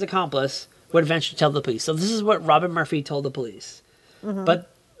implicated as accomplice, would eventually tell the police. So this is what Robin Murphy told the police. Mm-hmm.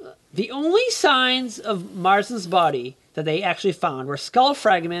 But the only signs of Marsden's body that they actually found were skull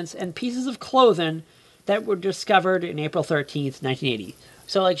fragments and pieces of clothing that were discovered in April 13th, 1980.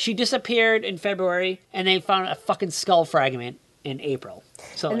 So, she disappeared in February, and they found a fucking skull fragment in April.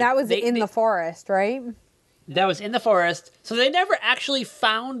 So, and that was in the forest, right? That was in the forest. So they never actually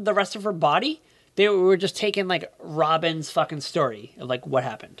found the rest of her body. They were just taking, Robin's fucking story of, what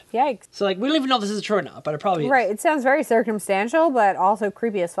happened. Yikes. So, we don't even know if this is true or not, but it probably is. Right. It sounds very circumstantial, but also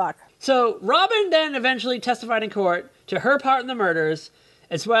creepy as fuck. So, Robin then eventually testified in court to her part in the murders,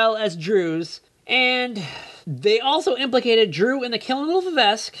 as well as Drew's. And they also implicated Drew in the killing of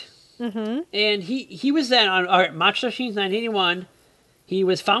Levesque. Mm-hmm. And he was then, on March 13th, 1981... he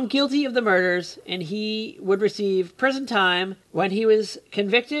was found guilty of the murders, and he would receive prison time when he was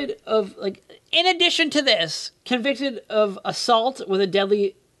convicted of, in addition to this, convicted of assault with a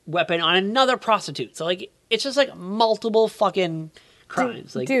deadly weapon on another prostitute. So, it's just, multiple fucking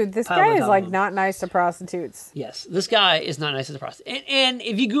crimes. Dude, this guy is, not nice to prostitutes. Yes, this guy is not nice to the prostitute. And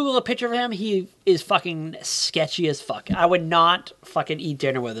if you Google a picture of him, he is fucking sketchy as fuck. I would not fucking eat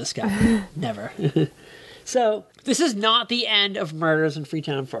dinner with this guy. Never. So, this is not the end of murders in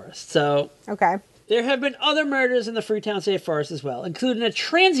Freetown Forest. So, okay. There have been other murders in the Freetown State Forest as well, including a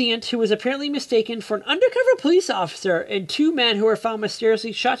transient who was apparently mistaken for an undercover police officer and two men who were found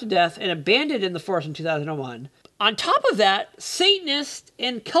mysteriously shot to death and abandoned in the forest in 2001. On top of that, Satanists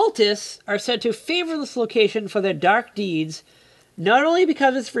and cultists are said to favor this location for their dark deeds, not only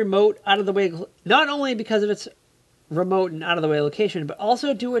because of its remote and out of the way location, but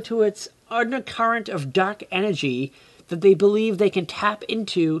also due to its undercurrent of dark energy that they believe they can tap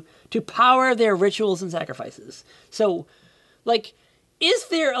into to power their rituals and sacrifices. So, is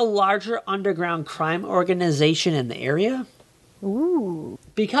there a larger underground crime organization in the area? Ooh.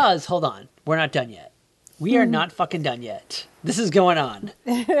 Because, hold on, we're not done yet. We are not fucking done yet. This is going on.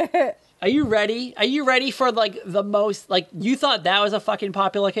 Are you ready? Are you ready for, the most, you thought that was a fucking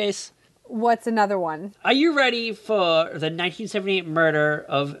popular case? What's another one? Are you ready for the 1978 murder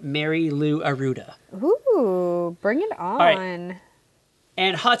of Mary Lou Aruda? Ooh, bring it on. Right.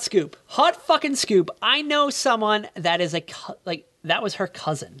 And hot fucking scoop. I know someone that is that was her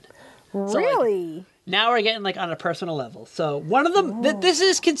cousin. Really? So, now we're getting on a personal level. So one of them, this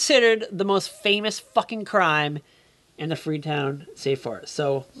is considered the most famous fucking crime in the Freetown State Forest.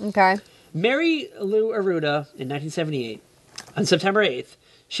 So, okay. Mary Lou Aruda in 1978, on September 8th,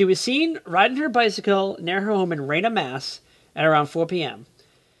 she was seen riding her bicycle near her home in Raynham, Mass. At around 4 p.m.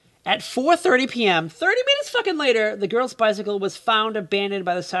 At 4:30 p.m., 30 minutes fucking later, the girl's bicycle was found abandoned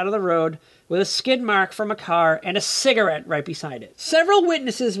by the side of the road with a skid mark from a car and a cigarette right beside it. Several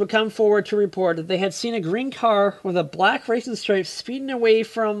witnesses would come forward to report that they had seen a green car with a black racing stripe speeding away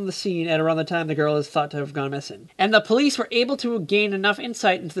from the scene at around the time the girl is thought to have gone missing. And the police were able to gain enough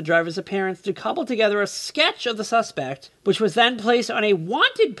insight into the driver's appearance to cobble together a sketch of the suspect, which was then placed on a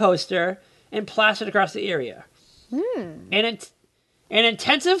wanted poster and plastered across the area. An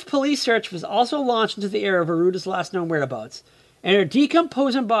intensive police search was also launched into the area of Aruda's last known whereabouts, and her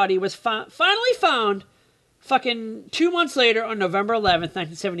decomposing body was finally found fucking 2 months later on November 11th,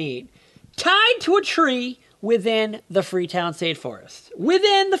 1978, tied to a tree within the Freetown State Forest.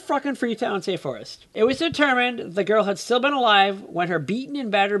 Within the fucking Freetown State Forest. It was determined the girl had still been alive when her beaten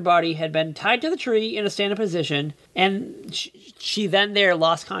and battered body had been tied to the tree in a standing position, and she then there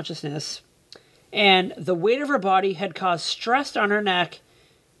lost consciousness. And the weight of her body had caused stress on her neck,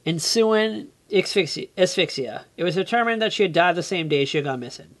 ensuing asphyxia. It was determined that she had died the same day she had gone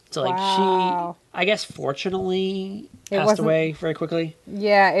missing. So, wow. She, I guess, fortunately, passed away very quickly.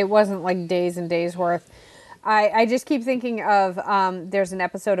 Yeah, it wasn't days and days worth. I just keep thinking of there's an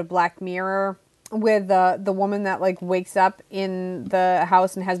episode of Black Mirror with the woman that like wakes up in the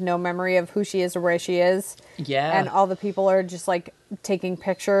house and has no memory of who she is or where she is. Yeah. And all the people are just like taking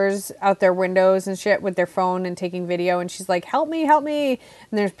pictures out their windows and shit with their phone and taking video, and she's like, help me, help me.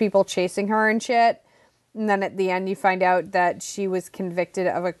 And there's people chasing her and shit. And then at the end you find out that she was convicted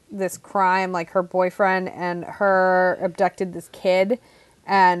of this crime, like her boyfriend and her abducted this kid.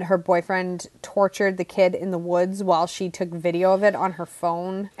 And her boyfriend tortured the kid in the woods while she took video of it on her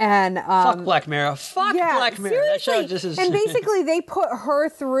phone. And fuck Black Mirror. Fuck Black Mirror. That show just is. And basically, they put her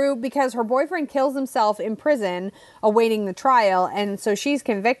through because her boyfriend kills himself in prison, awaiting the trial, and so she's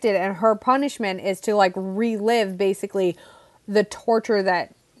convicted. And her punishment is to like relive basically the torture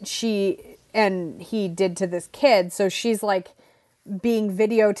that she and he did to this kid. So she's like being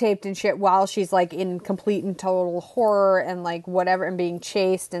videotaped and shit while she's like in complete and total horror and like whatever, and being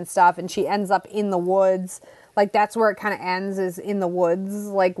chased and stuff, and she ends up in the woods. Like that's where it kind of ends, is in the woods,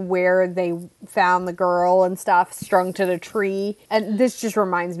 like where they found the girl and stuff strung to the tree. And this just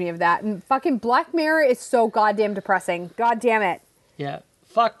reminds me of that. And fucking Black Mirror is so goddamn depressing. God damn it. Yeah.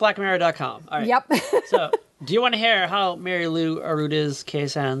 Fuck blackmirror.com. All right. Yep. So do you want to hear how Mary Lou Aruta's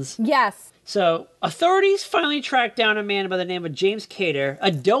case ends? Yes. So, authorities finally tracked down a man by the name of James Cater,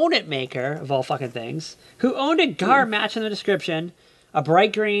 a donut maker, of all fucking things, who owned a car matching the description, a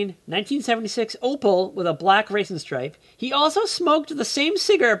bright green 1976 Opel with a black racing stripe. He also smoked the same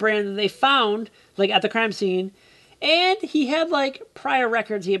cigarette brand that they found, like, at the crime scene, and he had, like, prior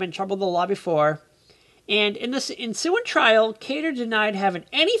records. He had been in trouble with the law before. And in this ensuing trial, Cater denied having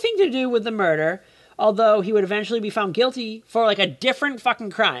anything to do with the murder, although he would eventually be found guilty for, like, a different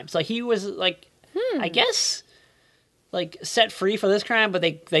fucking crime. So he was, like, I guess, like, set free for this crime, but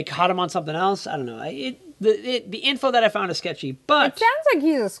they caught him on something else. I don't know. The info that I found is sketchy, but... It sounds like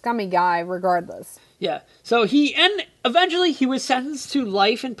he's a scummy guy, regardless. Yeah. So eventually he was sentenced to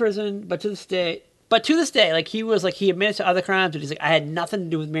life in prison, but to this day, like, he admitted to other crimes, but he's like, I had nothing to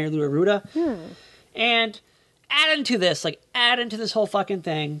do with Mary Lou Aruta. And add into this whole fucking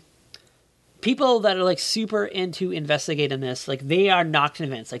thing, people that are like super into investigating this, like they are not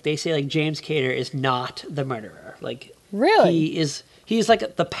convinced. Like they say, like James Cater is not the murderer. Like really, he's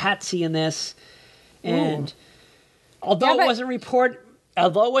like the patsy in this. And although it was reported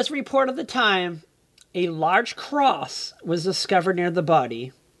at the time, a large cross was discovered near the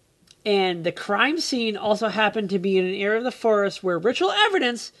body, and the crime scene also happened to be in an area of the forest where ritual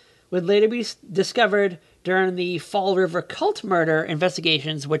evidence would later be discovered during the Fall River cult murder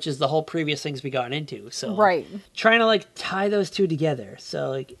investigations, which is the whole previous things we got into. So trying to like tie those two together. So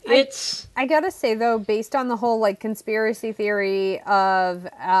like I gotta say though, based on the whole like conspiracy theory of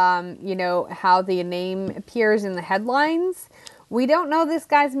how the name appears in the headlines, we don't know this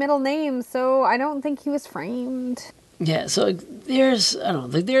guy's middle name, so I don't think he was framed. Yeah, so like, there's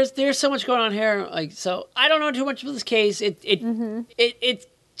so much going on here. Like, so I don't know too much about this case. It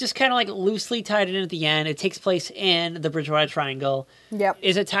just kind of like loosely tied it in at the end. It takes place in the Bridgewater Triangle. Yep.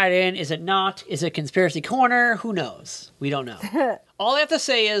 Is it tied in? Is it not? Is it Conspiracy Corner? Who knows? We don't know. All I have to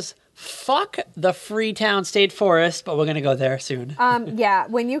say is fuck the Freetown State Forest, but we're going to go there soon. Yeah,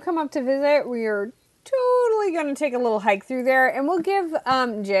 when you come up to visit, we're totally going to take a little hike through there, and we'll give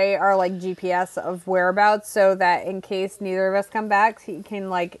Jay our like GPS of whereabouts so that in case neither of us come back, he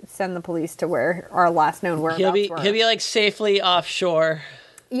can like send the police to where our last known whereabouts were. He'll be like safely offshore.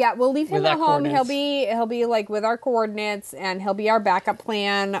 Yeah, we'll leave him at home. He'll be like with our coordinates, and he'll be our backup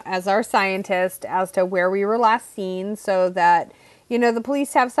plan as our scientist as to where we were last seen, so that the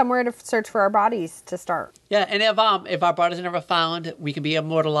police have somewhere to search for our bodies to start. Yeah, and if our bodies are never found, we can be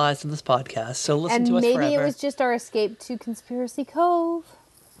immortalized in this podcast. So listen to us forever. And maybe it was just our escape to Conspiracy Cove.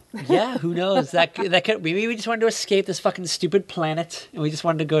 Yeah, who knows? That could maybe we just wanted to escape this fucking stupid planet, and we just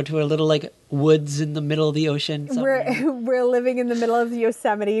wanted to go to a little like woods in the middle of the ocean. We're living in the middle of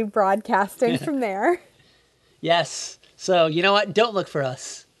Yosemite, broadcasting from there. Yes. So you know what? Don't look for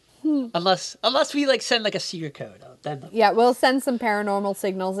us, unless we like send like a secret code. Yeah, we'll send some paranormal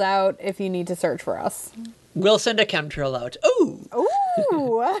signals out if you need to search for us. We'll send a chemtrail out. Ooh.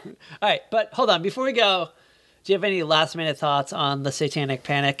 All right, but hold on before we go. Do you have any last-minute thoughts on the Satanic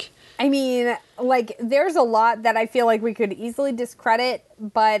Panic? I mean, like, there's a lot that I feel like we could easily discredit,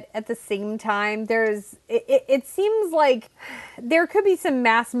 but at the same time, it seems like there could be some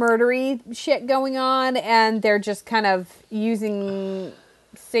mass murdery shit going on, and they're just kind of using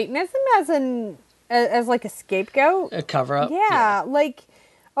Satanism as like a scapegoat. A cover-up? Yeah, like,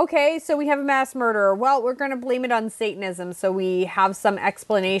 okay, so we have a mass murderer. Well, we're going to blame it on Satanism, so we have some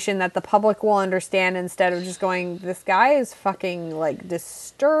explanation that the public will understand instead of just going, this guy is fucking, like,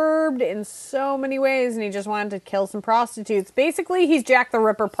 disturbed in so many ways, and he just wanted to kill some prostitutes. Basically, he's Jack the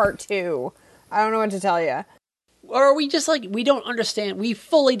Ripper Part 2. I don't know what to tell you. Or are we just like, we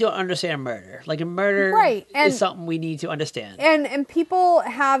fully don't understand murder. Like, a murder is something we need to understand. And people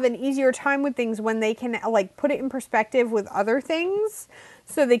have an easier time with things when they can, like, put it in perspective with other things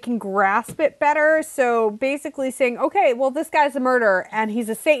so they can grasp it better. So basically saying, okay, well, this guy's a murderer and he's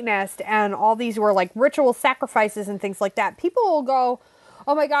a Satanist and all these were, like, ritual sacrifices and things like that. People will go,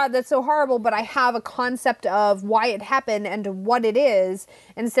 oh my God, that's so horrible, but I have a concept of why it happened and what it is,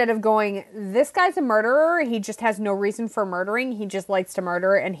 instead of going, this guy's a murderer, he just has no reason for murdering, he just likes to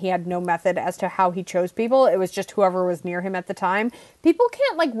murder, and he had no method as to how he chose people, it was just whoever was near him at the time. People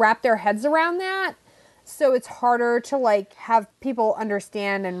can't, like, wrap their heads around that, so it's harder to, like, have people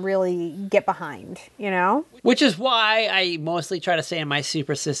understand and really get behind, you know? Which is why I mostly try to stay in my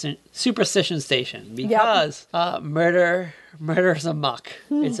superstition station, because murder's a muck.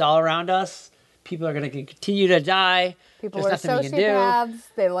 It's all around us. People are going to continue to die. People are sociopaths.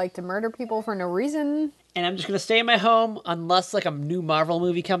 They like to murder people for no reason. And I'm just going to stay in my home unless, like, a new Marvel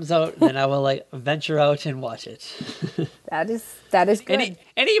movie comes out, and then I will, like, venture out and watch it. That is good.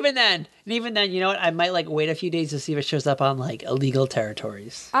 And even then, you know what? I might, like, wait a few days to see if it shows up on, like, illegal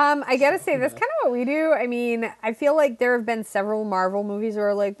territories. I gotta say, that's kind of what we do. I mean, I feel like there have been several Marvel movies where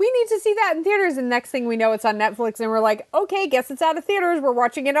we're like, we need to see that in theaters, and next thing we know, it's on Netflix, and we're like, okay, guess it's out of theaters. We're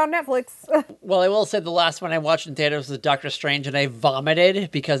watching it on Netflix. Well, I will say the last one I watched in theaters was Doctor Strange, and I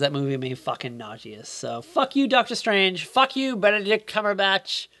vomited because that movie made me fucking nauseous. So, fuck you, Doctor Strange. Fuck you, Benedict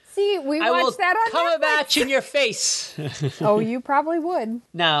Cumberbatch. See, we watched that on Netflix. Cumberbatch in your face. Oh, you probably would.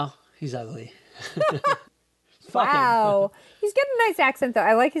 No, he's ugly. Wow. He's got a nice accent, though.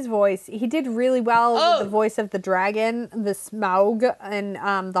 I like his voice. He did really well with the voice of the dragon, the Smaug, in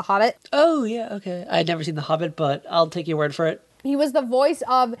The Hobbit. Oh, yeah, okay. I'd never seen The Hobbit, but I'll take your word for it. He was the voice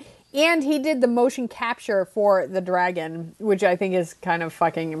of, and he did the motion capture for the dragon, which I think is kind of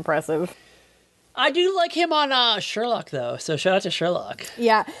fucking impressive. I do like him on Sherlock, though, so shout out to Sherlock.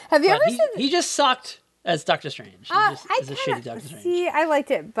 Yeah. Have you ever seen... He just sucked as Doctor Strange. He just is a shitty Doctor Strange. See, I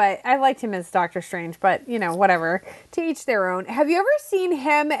liked it, but I liked him as Doctor Strange, but, you know, whatever. To each their own. Have you ever seen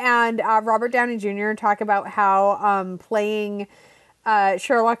him and Robert Downey Jr. talk about how playing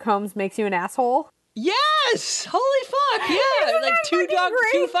Sherlock Holmes makes you an asshole? Yes! Holy fuck! Yeah, like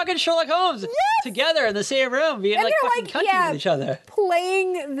two fucking Sherlock Holmes together in the same room, being like fucking cunty with each other.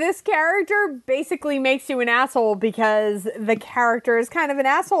 Playing this character basically makes you an asshole because the character is kind of an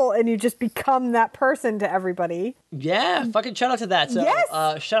asshole, and you just become that person to everybody. Yeah, fucking shout out to that. So,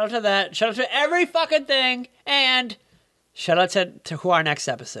 shout out to that. Shout out to every fucking thing, and shout out to our next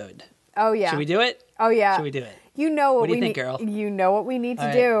episode. Oh yeah. Should we do it? Oh yeah. Should we do it? You know what do you we think, need, girl? You know what we need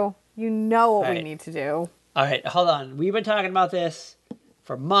to do. You know what we need to do. All right, hold on. We've been talking about this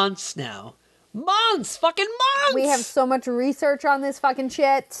for months now. Months! Fucking months! We have so much research on this fucking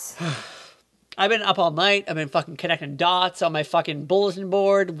shit. I've been up all night. I've been fucking connecting dots on my fucking bulletin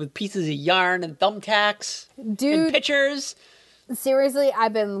board with pieces of yarn and thumbtacks. Dude. And pictures. Seriously,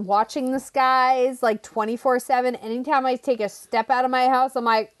 I've been watching the skies like 24/7. Anytime I take a step out of my house, I'm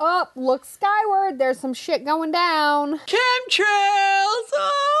like, oh, look skyward. There's some shit going down. Chemtrails!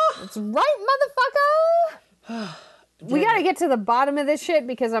 Oh. That's right, motherfucker! We gotta get to the bottom of this shit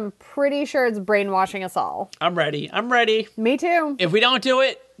because I'm pretty sure it's brainwashing us all. I'm ready. Me too. If we don't do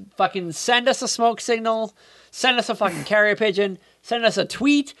it, fucking send us a smoke signal. Send us a fucking carrier pigeon. Send us a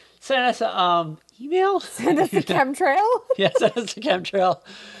tweet. Send us a email. Send us a chemtrail. Yeah, send us a chemtrail.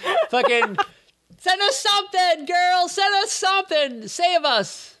 Fucking send us something, girl. Send us something. Save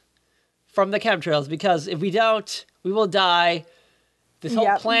us from the chemtrails, because if we don't, we will die. This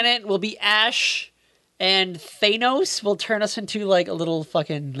whole planet will be ash, and Thanos will turn us into like a little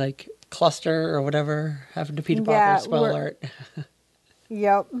fucking like cluster or whatever happened to Peter Parker. Spoiler alert.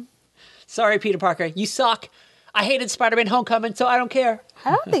 Yep. Sorry, Peter Parker. You suck. I hated Spider-Man Homecoming, so I don't care.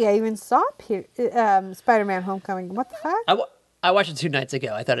 I don't think I even saw Spider-Man Homecoming. What the fuck? I watched it 2 nights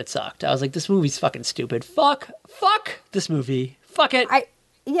ago. I thought it sucked. I was like, this movie's fucking stupid. Fuck this movie. Fuck it.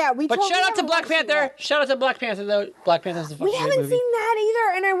 But shout out to Black Panther. Shout out to Black Panther, though. Black Panther's a fucking We haven't movie. seen that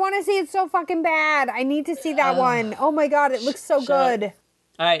either, and I want to see it so fucking bad. I need to see that one. Oh my god, it looks so good.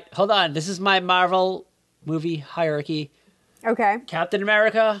 All right, hold on. This is my Marvel movie hierarchy. Okay. Captain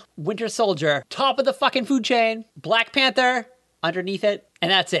America, Winter Soldier, top of the fucking food chain. Black Panther, underneath it, and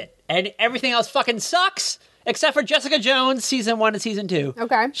that's it. And everything else fucking sucks, Except for Jessica Jones, season 1 and season 2.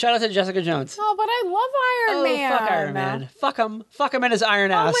 Okay. Shout out to Jessica Jones. Oh, but I love Iron Man. Fuck Iron Man. Fuck him. Fuck him and his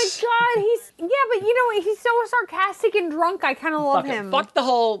iron ass. Oh my god, but you know, he's so sarcastic and drunk. I kind of love him. Fuck the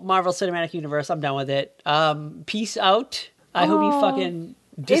whole Marvel Cinematic Universe. I'm done with it. Peace out. I hope you fucking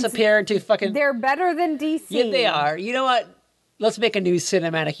disappear into fucking... They're better than DC. Yeah, they are. You know what? Let's make a new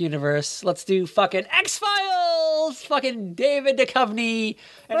cinematic universe. Let's do fucking X-Files! Fucking David Duchovny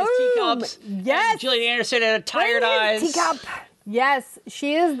and his teacups. Yes! And Gillian Anderson and tired eyes. Teacup. Yes,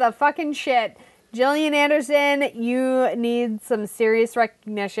 she is the fucking shit. Gillian Anderson, you need some serious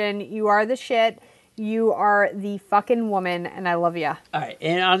recognition. You are the shit. You are the fucking woman, and I love you. All right,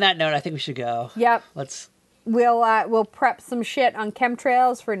 and on that note, I think we should go. Yep. We'll prep some shit on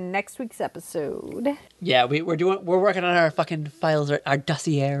chemtrails for next week's episode. Yeah, we're working on our fucking files, our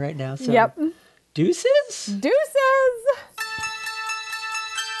dossier right now. So. Yep. Deuces? Deuces!